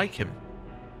do not like him.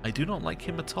 I do not like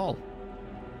him at all.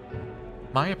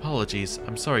 My apologies,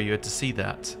 I'm sorry you had to see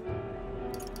that.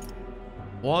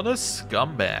 What a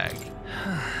scumbag.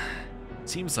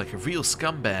 Seems like a real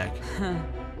scumbag.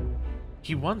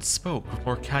 He once spoke with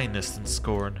more kindness than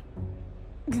scorn.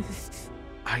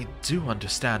 I do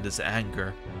understand his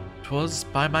anger. 'Twas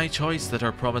by my choice that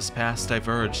our promised path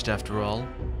diverged after all.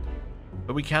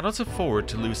 But we cannot afford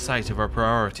to lose sight of our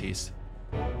priorities.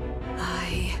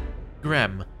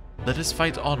 Grem, let us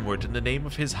fight onward in the name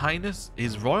of His Highness,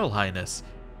 His Royal Highness.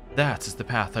 That is the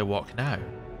path I walk now.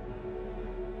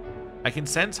 I can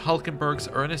sense Hulkenberg's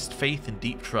earnest faith and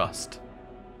deep trust.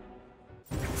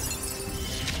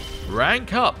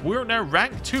 Rank up! We're now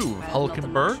rank 2 of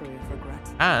Hulkenberg.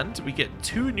 And we get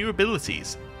 2 new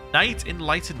abilities. Knight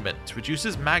Enlightenment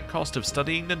reduces mag cost of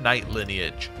studying the Knight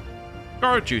lineage.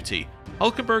 Guard Duty.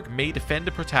 Hulkenberg may defend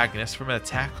the protagonist from an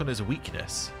attack on his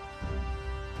weakness.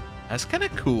 That's kind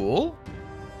of cool.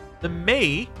 The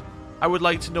may, I would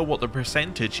like to know what the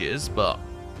percentage is, but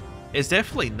it's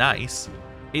definitely nice.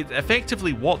 It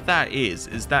effectively what that is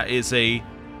a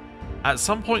at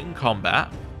some point in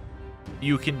combat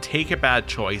you can take a bad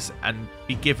choice and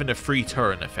be given a free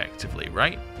turn effectively,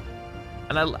 right?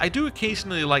 And I do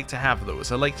occasionally like to have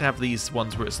those. I like to have these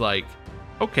ones where it's like,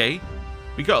 okay,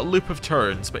 we got a loop of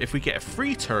turns, but if we get a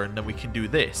free turn, then we can do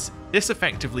this. This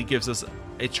effectively gives us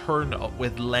a turn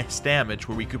with less damage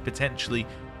where we could potentially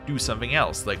do something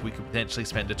else. Like we could potentially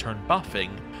spend a turn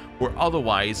buffing, where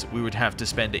otherwise we would have to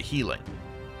spend it healing.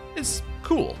 It's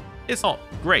cool. It's not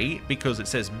great because it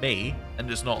says may, and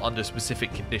it's not under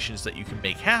specific conditions that you can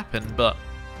make happen, but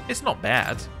it's not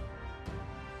bad.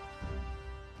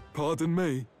 Pardon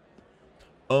me?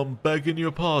 I'm begging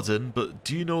your pardon, but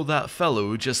do you know that fellow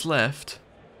who just left?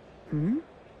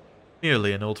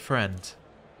 Merely an old friend.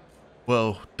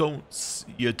 Well,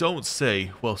 you don't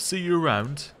say. Well, see you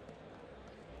around.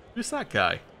 Who's that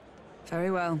guy?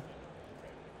 Very well.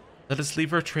 Let us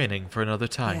leave our training for another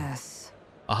time. Yes.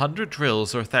 100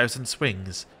 drills or 1,000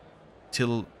 swings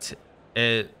till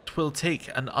It will take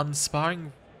an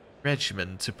unsparing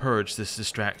regimen to purge this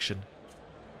distraction.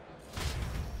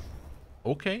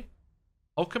 Okay.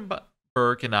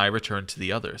 Hulkenberg and I return to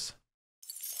the others.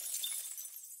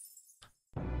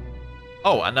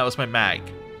 Oh, and that was my mag.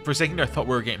 For a second I thought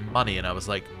we were getting money and I was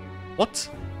like, what?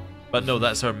 But no,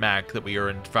 that's our mag that we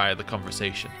earned via the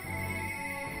conversation.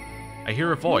 I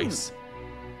hear a voice.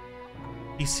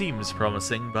 He seems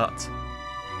promising, but...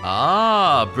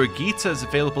 Ah, Brigitte is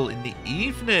available in the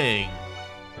evening.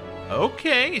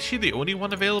 Okay, is she the only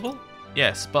one available?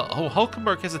 Yes, but oh,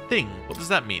 Hulkenberg has a thing. What does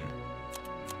that mean?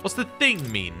 What's the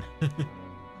thing mean?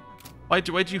 why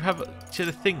do you have... She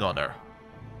had a thing on her.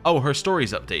 Oh, her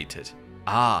story's updated.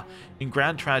 Ah, in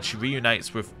Grand Trad she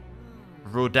reunites with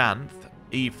Rodanth,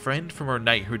 a friend from her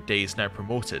knighthood days now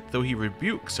promoted. Though he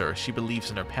rebukes her, she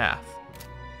believes in her path.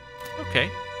 Okay,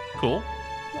 cool.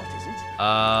 What is it?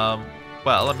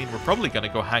 Well, I mean, we're probably going to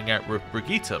go hang out with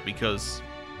Brigitte because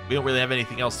we don't really have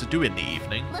anything else to do in the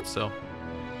evening, so...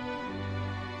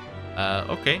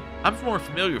 okay. I'm more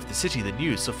familiar with the city than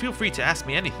you, so feel free to ask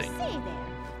me anything.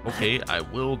 Okay, I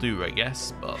will do, I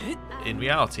guess, but in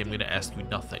reality, I'm going to ask you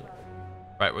nothing.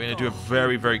 Right, we're going to do a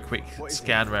very, very quick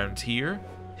scan around here.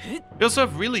 We also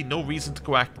have really no reason to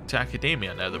go to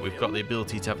Academia now that we've got the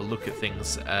ability to have a look at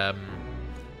things,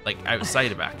 like,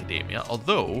 outside of Academia.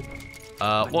 Although,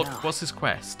 what's his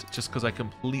quest? Just because I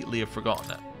completely have forgotten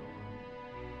it.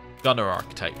 Gunner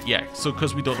Archetype, yeah. So,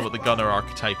 because we don't know what the Gunner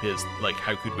Archetype is, like,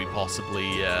 how could we possibly,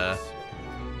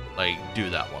 like, do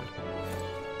that one?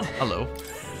 Hello.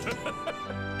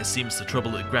 It seems the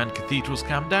trouble at Grand Cathedral's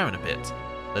calmed down a bit.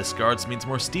 Less guards means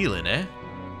more stealing, eh?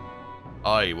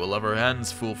 Aye, we'll have our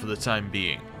hands full for the time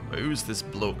being. But who's this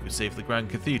bloke who saved the Grand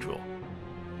Cathedral?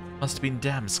 Must have been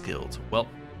damn skilled. Well,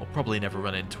 we'll probably never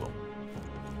run into him.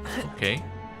 Okay,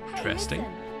 interesting.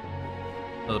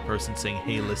 Another person saying,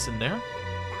 hey, listen there.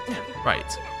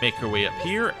 Right, make our way up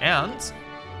here and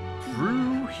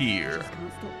through here.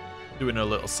 Doing a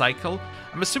little cycle.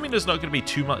 I'm assuming there's not going to be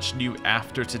too much new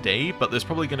after today, but there's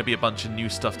probably going to be a bunch of new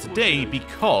stuff today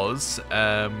because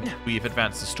we've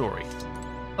advanced the story.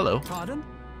 Hello. Pardon?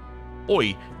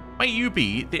 Oi, might you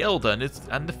be the Elder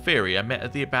and the fairy I met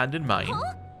at the abandoned mine?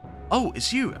 Huh? Oh,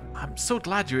 it's you. I'm so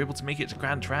glad you're able to make it to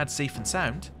Grand Trad safe and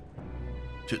sound.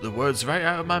 Took the words right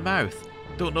out of my mouth.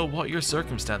 Don't know what your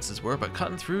circumstances were, but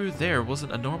cutting through there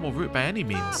wasn't a normal route by any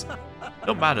means.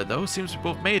 No matter though, seems we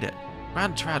both made it.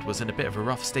 Grand Trad was in a bit of a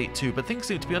rough state too, but things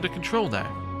seem to be under control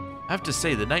now. I have to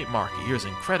say the night market here is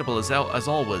incredible as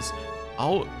always.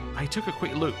 Oh, I took a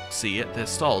quick look-see at their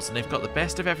stalls and they've got the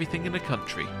best of everything in the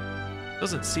country.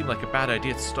 Doesn't seem like a bad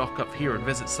idea to stock up here and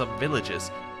visit some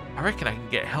villages. I reckon I can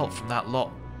get help from that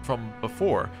lot from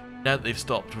before, now that they've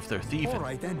stopped with their thieving.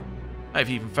 Alright then. I've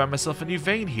even found myself a new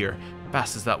vein here.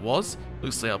 Fast as that was,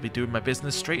 looks like I'll be doing my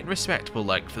business straight and respectable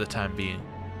like for the time being.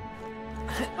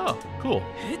 Oh, cool.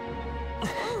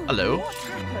 Hello. What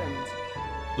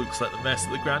happened? Looks like the mess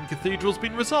at the Grand Cathedral's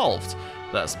been resolved.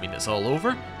 That's mean it's all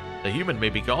over. The human may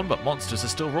be gone, but monsters are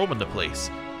still roaming the place.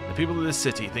 The people of this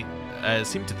city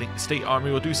seem to think the state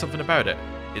army will do something about it.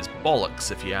 It's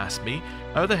bollocks, if you ask me.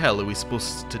 How the hell are we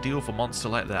supposed to deal with a monster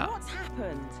like that? What's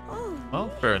happened? Well,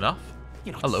 fair enough.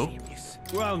 Hello. Serious.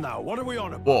 Well now, what are we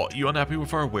on about? What, you unhappy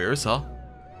with our wares, huh?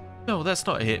 No, that's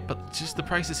not it, but just the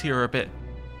prices here are a bit...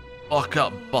 Buck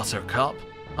up, Buttercup.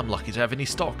 I'm lucky to have any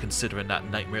stock considering that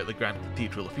nightmare at the Grand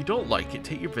Cathedral. If you don't like it,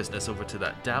 take your business over to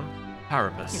that damn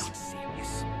Paribus. You're not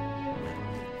serious.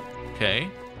 Okay.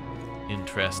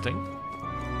 Interesting.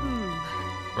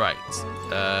 Right.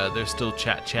 They're still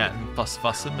chatting,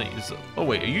 fussing. Oh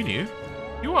wait, are you new?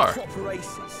 You are. Proper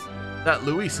aces. That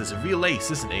Luis is a real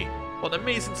ace, isn't he? What an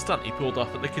amazing stunt he pulled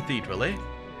off at the cathedral, eh?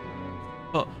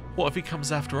 But what if he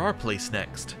comes after our place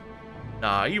next?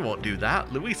 Nah, he won't do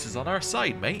that. Luis is on our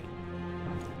side, mate.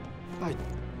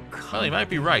 Well, he might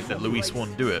be right that Luis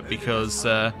won't do it because,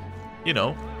 you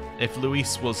know, if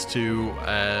Luis was to,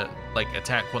 like,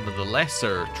 attack one of the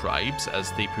lesser tribes,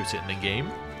 as they put it in the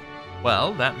game,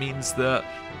 well, that means that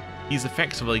he's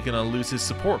effectively going to lose his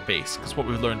support base. Because what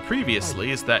we've learned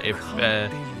previously is that if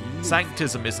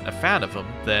Sanctism isn't a fan of him,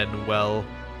 then, well,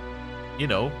 you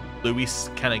know, Luis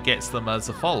kind of gets them as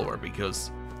a follower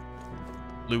because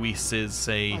Luis is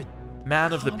a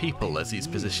man of the people, as he's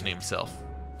positioning himself.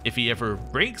 If he ever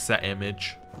breaks that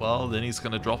image, well, then he's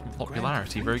going to drop in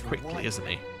popularity very quickly, isn't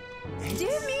he?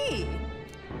 Dear me!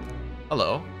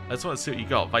 Hello. I just want to see what you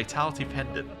got. Vitality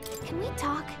Pendant. Can we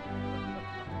talk?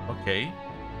 Okay.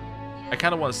 I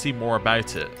kind of want to see more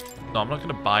about it. No, I'm not going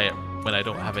to buy it when I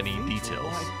don't have any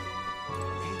details.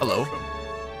 Hello.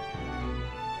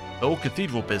 The old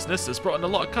cathedral business has brought in a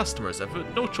lot of customers. I've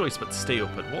had no choice but to stay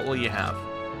open. What will you have?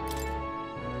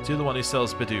 So you're the one who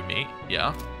sells Badoo meat.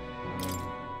 Yeah.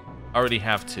 I already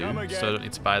have two, so I don't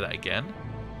need to buy that again.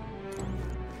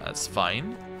 That's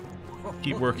fine.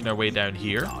 Keep working our way down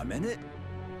here.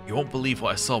 You won't believe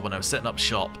what I saw when I was setting up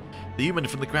shop. The human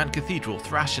from the Grand Cathedral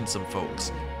thrashing some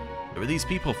folks. There were these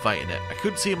people fighting it. I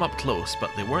couldn't see them up close, but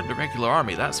they weren't the regular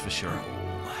army, that's for sure.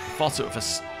 They fought it with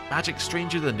a magic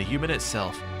stranger than the human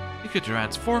itself. You could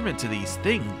transform into these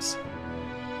things.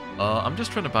 I'm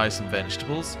just trying to buy some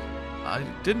vegetables. I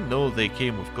didn't know they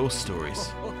came with ghost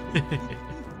stories.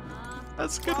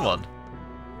 That's a good one.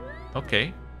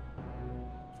 Okay.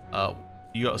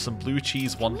 You got some blue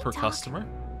cheese, one per customer.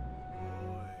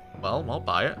 Well, I'll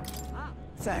buy it.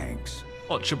 Thanks.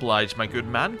 Much obliged, my good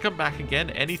man. Come back again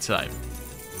anytime.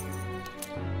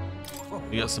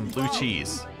 You got some blue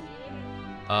cheese.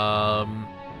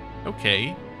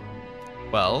 Okay.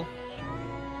 Well,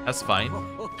 that's fine.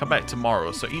 Come back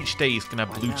tomorrow. So each day is gonna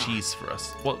have blue cheese for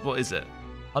us. What is it?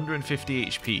 150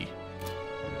 HP.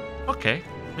 Okay.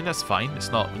 I mean, that's fine.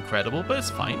 It's not incredible, but it's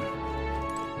fine.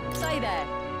 Say there.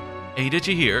 Hey, did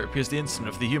you hear? It appears the incident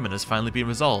of the human has finally been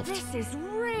resolved. This is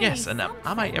really Yes, and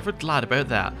am I ever glad about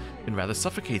that? Been rather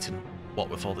suffocating. What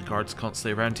with all the guards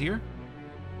constantly around here?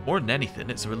 More than anything,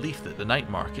 it's a relief that the night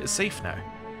market is safe now.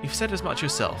 You've said as much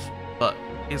yourself, but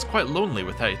it's quite lonely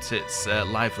without its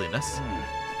liveliness.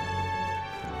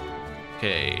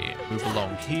 Okay, move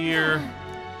along here.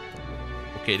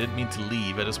 Okay, didn't mean to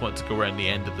leave, I just wanted to go around the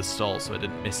end of the stall so I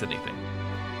didn't miss anything.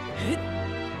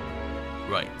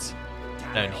 Right.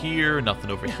 Down here,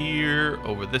 nothing over here,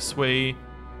 over this way.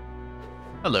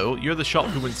 Hello, you're the shop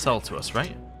who wouldn't sell to us,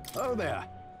 right? Oh there.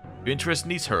 You interested in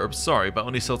these herbs? Sorry, but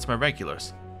only sell to my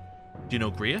regulars. Do you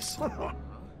know Grius?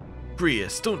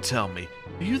 Grius, don't tell me.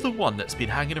 Are you the one that's been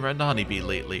hanging around the honeybee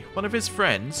lately? One of his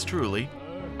friends, truly?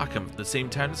 I come from the same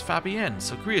town as Fabienne,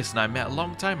 so Grius and I met a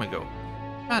long time ago.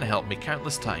 Man helped me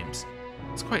countless times.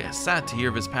 It's quite sad to hear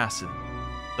of his passing.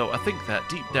 Though I think that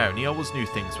deep down he always knew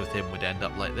things with him would end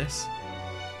up like this.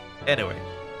 Anyway,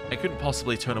 I couldn't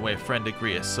possibly turn away a friend of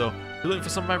Grius, so you're looking for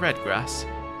some of my red grass?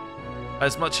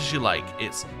 As much as you like.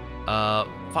 It's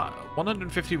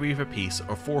 150 reeve a piece,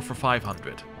 or 4 for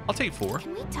 500. I'll take 4.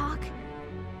 Can we talk?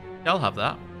 Yeah, I'll have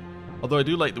that. Although I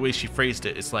do like the way she phrased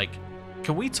it. It's like,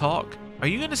 can we talk? Are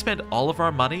you going to spend all of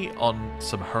our money on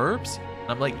some herbs? And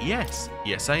I'm like, yes.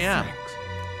 Yes, I am. Thanks.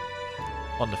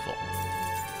 Wonderful.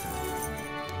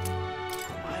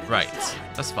 Right,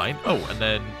 that's fine. Oh, and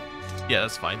then, yeah,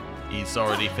 that's fine. He's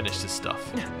already finished his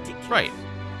stuff. Right.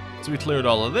 So we cleared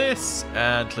all of this,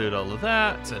 and cleared all of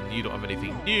that, and you don't have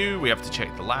anything new. We have to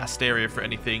check the last area for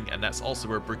anything, and that's also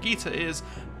where Brigitte is,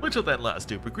 which will then let us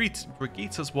do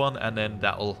Brigitte's one, and then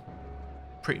that'll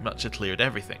pretty much have cleared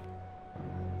everything.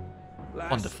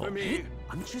 Wonderful.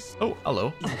 I'm just Oh,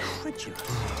 hello. incredulous.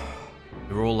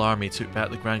 The royal army took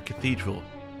back the Grand Cathedral,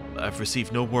 but I've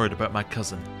received no word about my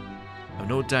cousin. I've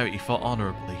no doubt he fought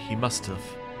honorably. He must have.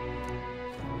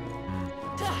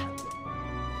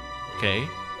 Okay.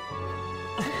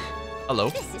 Hello.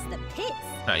 This is the pits.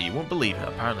 Now, you won't believe it.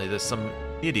 Apparently there's some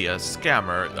idiot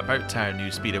scammer about town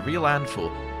who's been a real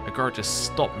handful. A guard just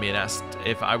stopped me and asked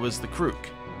if I was the crook.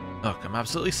 Look, I'm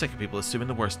absolutely sick of people assuming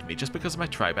the worst of me just because of my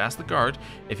tribe. I asked the guard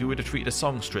if he would have treated a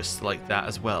songstress like that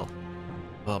as well.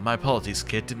 Well, my apologies,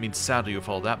 kid. Didn't mean to saddle you with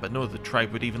all that, but no, the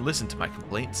tribe would even listen to my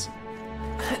complaints.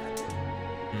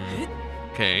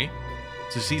 Okay.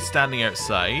 So she's standing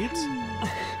outside.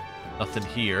 Nothing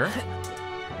here.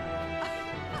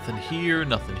 Nothing here,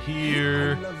 nothing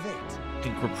here. Love it. I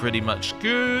think we're pretty much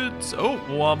good. Oh,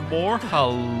 one more.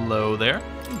 Hello there.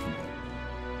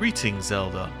 Greetings,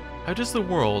 Zelda. How does the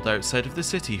world outside of the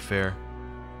city fare?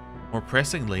 More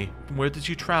pressingly, from where did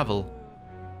you travel?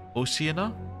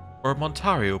 Oceania? Or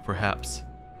Montario, perhaps?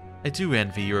 I do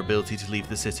envy your ability to leave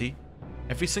the city.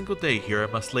 Every single day here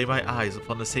I must lay my eyes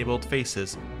upon the same old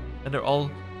faces, and they're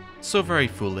all so very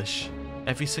foolish.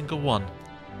 Every single one.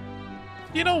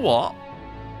 You know what?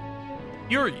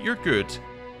 You're good.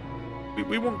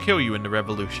 We won't kill you in the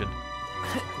revolution.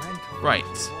 Right.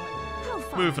 How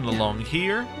far? Moving along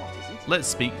here. Let's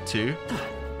speak to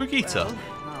Brigitte.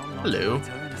 Hello.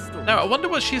 Now, I wonder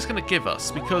what she's going to give us,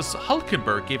 because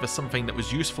Hulkenberg gave us something that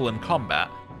was useful in combat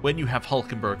when you have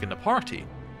Hulkenberg in the party.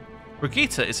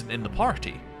 Brigitte isn't in the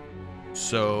party.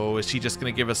 So, is she just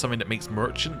going to give us something that makes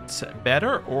merchants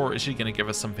better, or is she going to give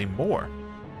us something more?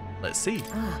 Let's see.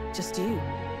 Ah, just you.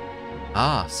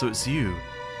 Ah, so it's you.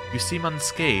 You seem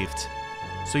unscathed.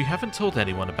 So you haven't told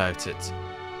anyone about it.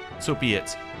 So be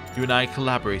it. You and I are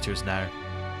collaborators now.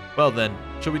 Well then,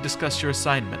 shall we discuss your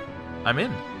assignment? I'm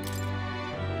in.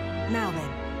 Now then,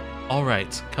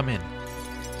 Alright, come in.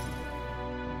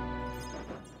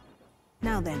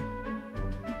 Now then.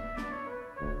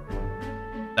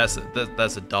 That's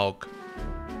a dog.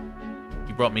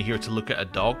 You brought me here to look at a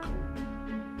dog?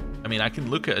 I mean, I can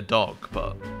look at a dog,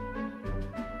 but...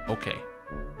 Okay.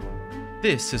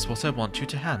 This is what I want you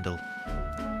to handle.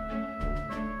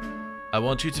 I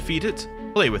want you to feed it,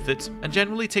 play with it, and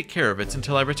generally take care of it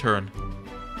until I return.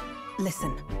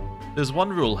 Listen. There's one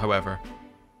rule, however.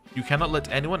 You cannot let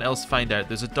anyone else find out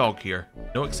there's a dog here.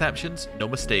 No exceptions, no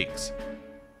mistakes.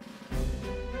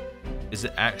 Is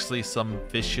it actually some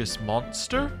vicious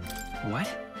monster?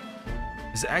 What?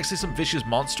 Is it actually some vicious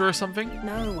monster or something?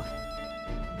 No.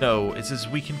 No, it's as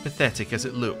weak and pathetic as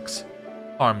it looks.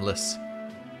 Harmless.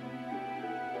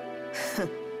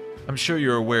 I'm sure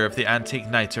you're aware of the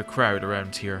anti-igniter crowd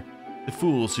around here. The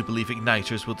fools who believe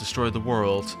igniters will destroy the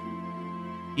world.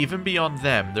 Even beyond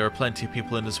them, there are plenty of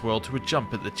people in this world who would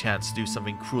jump at the chance to do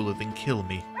something crueler than kill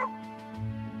me.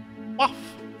 Woof!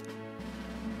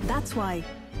 That's why.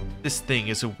 This thing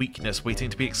is a weakness waiting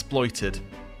to be exploited.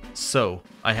 So,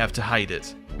 I have to hide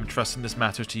it. I'm trusting this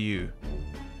matter to you.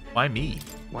 Why me?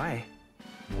 Why?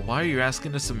 Why are you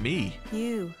asking this of me?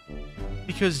 You.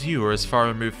 Because you are as far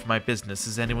removed from my business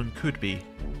as anyone could be.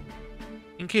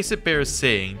 In case it bears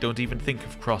saying, don't even think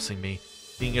of crossing me.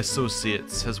 Being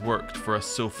associates has worked for us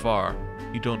so far.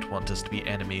 You don't want us to be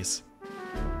enemies.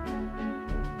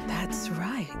 That's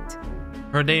right.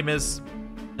 Her name is...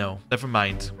 No, never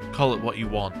mind. Call it what you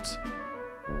want.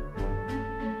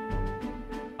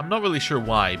 I'm not really sure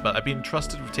why, but I've been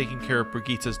entrusted with taking care of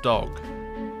Brigitta's dog.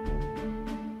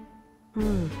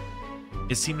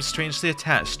 It seems strangely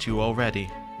attached to you already.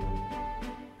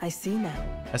 I see now.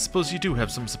 I suppose you do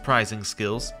have some surprising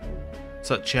skills,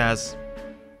 such as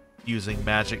using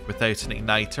magic without an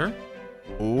igniter.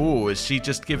 Oh, is she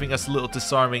just giving us a little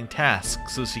disarming task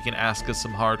so she can ask us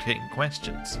some hard-hitting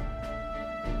questions?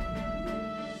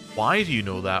 Why do you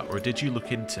know that, or did you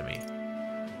look into me?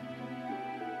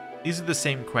 These are the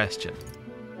same question.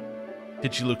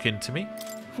 Did you look into me?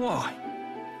 Why?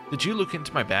 Did you look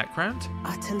into my background?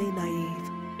 Utterly naive.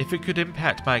 If it could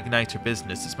impact my igniter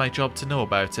business, it's my job to know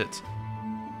about it.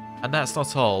 And that's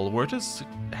not all. Word has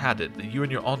had it that you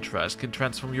and your entourage can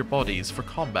transform your bodies for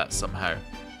combat somehow.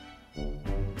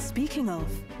 Speaking of,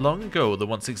 Long ago, there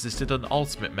once existed an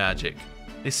ultimate magic.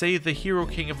 They say the hero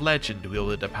king of legend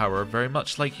wielded a power very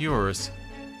much like yours.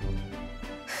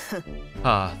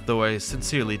 Though I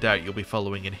sincerely doubt you'll be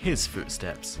following in his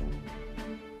footsteps.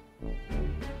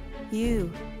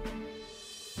 you.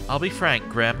 I'll be frank,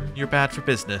 Graham, you're bad for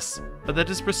business, but that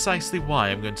is precisely why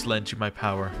I'm going to lend you my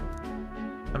power.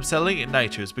 I'm selling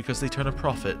igniters because they turn a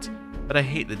profit, but I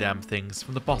hate the damn things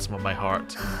from the bottom of my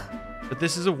heart. But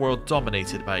this is a world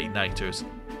dominated by igniters.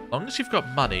 As long as you've got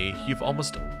money, you've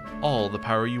almost all the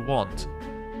power you want.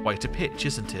 Quite a pitch,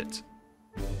 isn't it?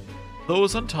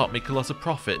 Those on top make a lot of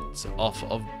profit off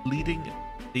of bleeding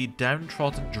the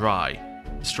downtrodden dry.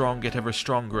 The strong get ever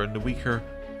stronger and the weaker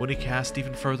only cast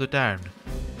even further down.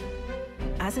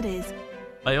 As it is.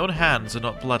 My own hands are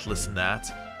not bloodless in that,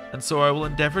 and so I will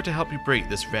endeavour to help you break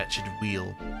this wretched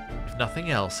wheel. If nothing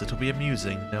else, it'll be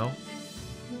amusing, no?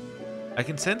 I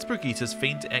can sense Brigitta's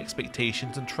faint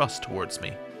expectations and trust towards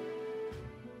me.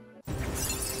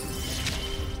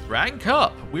 Rank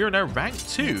up! We are now rank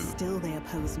 2. Yet still they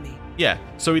oppose me. Yeah,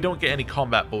 so we don't get any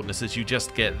combat bonuses, you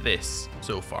just get this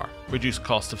so far. Reduced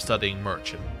cost of studying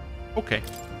merchant. Okay.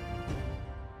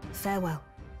 Farewell.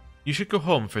 You should go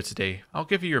home for today. I'll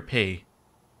give you your pay.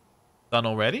 Done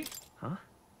already? Huh?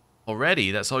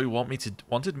 Already? That's all you want me to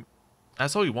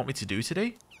That's all you want me to do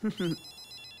today?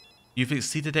 You've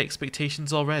exceeded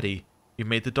expectations already. You've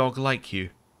made the dog like you.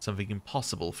 Something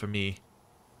impossible for me.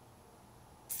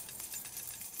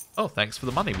 Oh, thanks for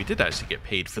the money. We did actually get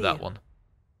paid for that one.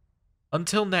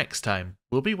 Until next time,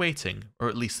 we'll be waiting, or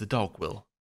at least the dog will.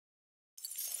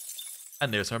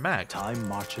 And there's our mag. Time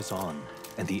marches on,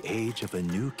 and the age of a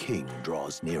new king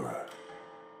draws nearer.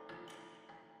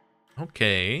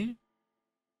 Okay.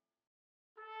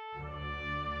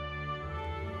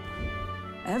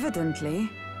 Evidently.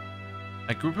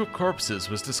 A group of corpses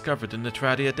was discovered in the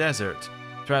Tradia Desert.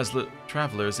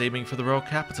 Travelers aiming for the royal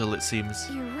capital, it seems.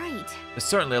 You're right. There's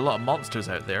certainly a lot of monsters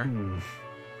out there.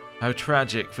 How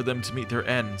tragic for them to meet their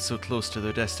end so close to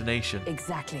their destination.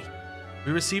 Exactly.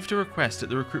 We received a request at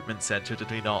the recruitment center,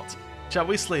 did we not? Shall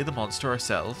we slay the monster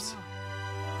ourselves?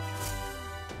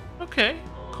 Okay,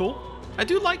 cool. I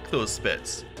do like those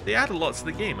bits. They add a lot to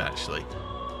the game, actually.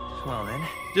 Well then.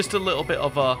 Just a little bit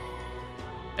of a...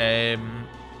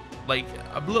 like,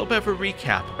 a little bit of a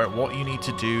recap about what you need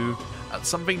to do.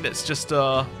 Something that's just,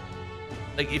 like,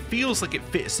 it feels like it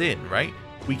fits in, right?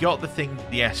 we got the thing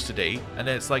yesterday, and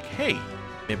then it's like, hey,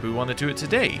 maybe we want to do it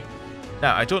today.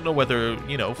 Now, I don't know whether,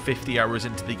 you know, 50 hours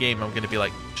into the game, I'm going to be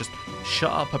like, just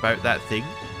shut up about that thing.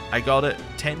 I got it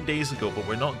 10 days ago, but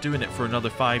we're not doing it for another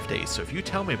 5 days. So if you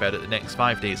tell me about it the next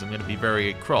 5 days, I'm going to be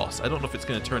very cross. I don't know if it's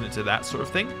going to turn into that sort of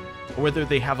thing, or whether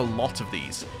they have a lot of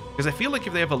these. Because I feel like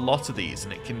if they have a lot of these,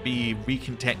 and it can be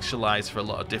recontextualized for a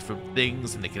lot of different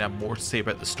things, and they can have more to say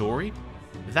about the story,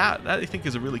 that I think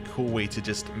is a really cool way to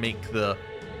just make the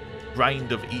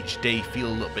grind of each day feel a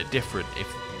little bit different. If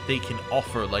they can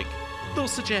offer, like, little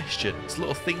suggestions,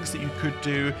 little things that you could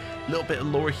do, a little bit of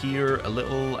lore here, a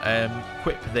little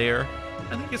quip there.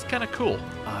 I think it's kind of cool.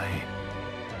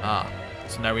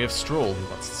 So now we have Stroll who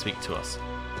wants to speak to us.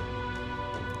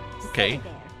 Okay.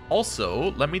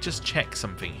 Also, let me just check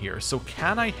something here. So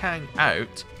can I hang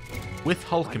out with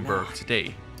Hulkenberg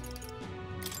today?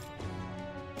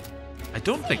 I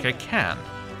don't think I can.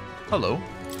 Hello.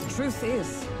 Truth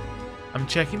is, I'm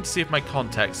checking to see if my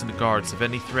contacts and the guards have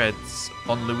any threads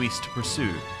on Luis to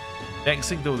pursue.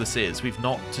 Vexing though this is, we've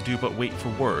naught to do but wait for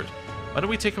word. Why don't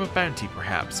we take up a bounty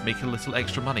perhaps, make a little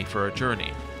extra money for our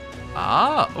journey?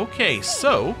 Ah, okay,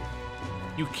 so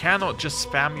you cannot just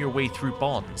spam your way through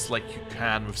bonds like you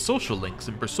can with social links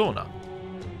in Persona.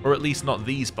 Or at least not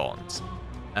these bonds.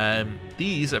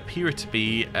 These appear to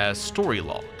be story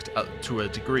locked to a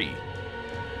degree.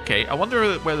 Okay, I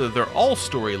wonder whether they're all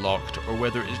story locked or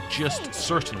whether it's just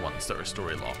certain ones that are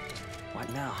story locked.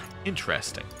 What now?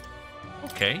 Interesting.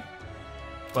 Okay.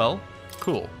 Well,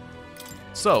 cool.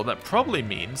 So that probably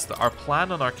means that our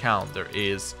plan on our calendar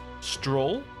is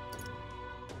Stroll.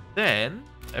 Then,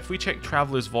 if we check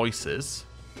Traveler's Voices.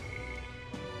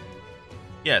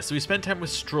 Yeah, so we spend time with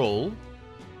Stroll.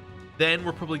 Then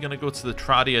we're probably going to go to the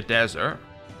Tradia Desert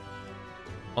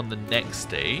on the next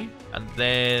day, and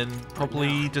then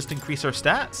probably just increase our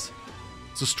stats.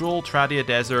 So Stroll, Tradia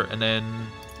Desert, and then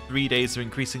 3 days of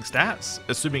increasing stats,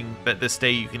 assuming that this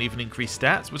day you can even increase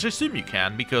stats, which I assume you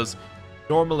can, because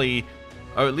normally,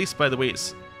 or at least by the way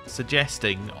it's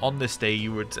suggesting, on this day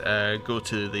you would go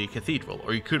to the cathedral,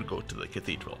 or you could go to the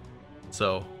cathedral.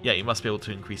 So yeah, you must be able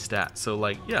to increase stats. So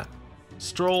like, yeah,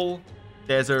 Stroll,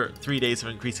 Desert, 3 days of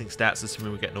increasing stats,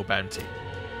 assuming we get no bounty.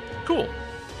 Cool.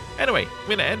 Anyway, I'm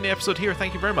going to end the episode here.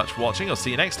 Thank you very much for watching. I'll see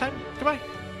you next time. Goodbye.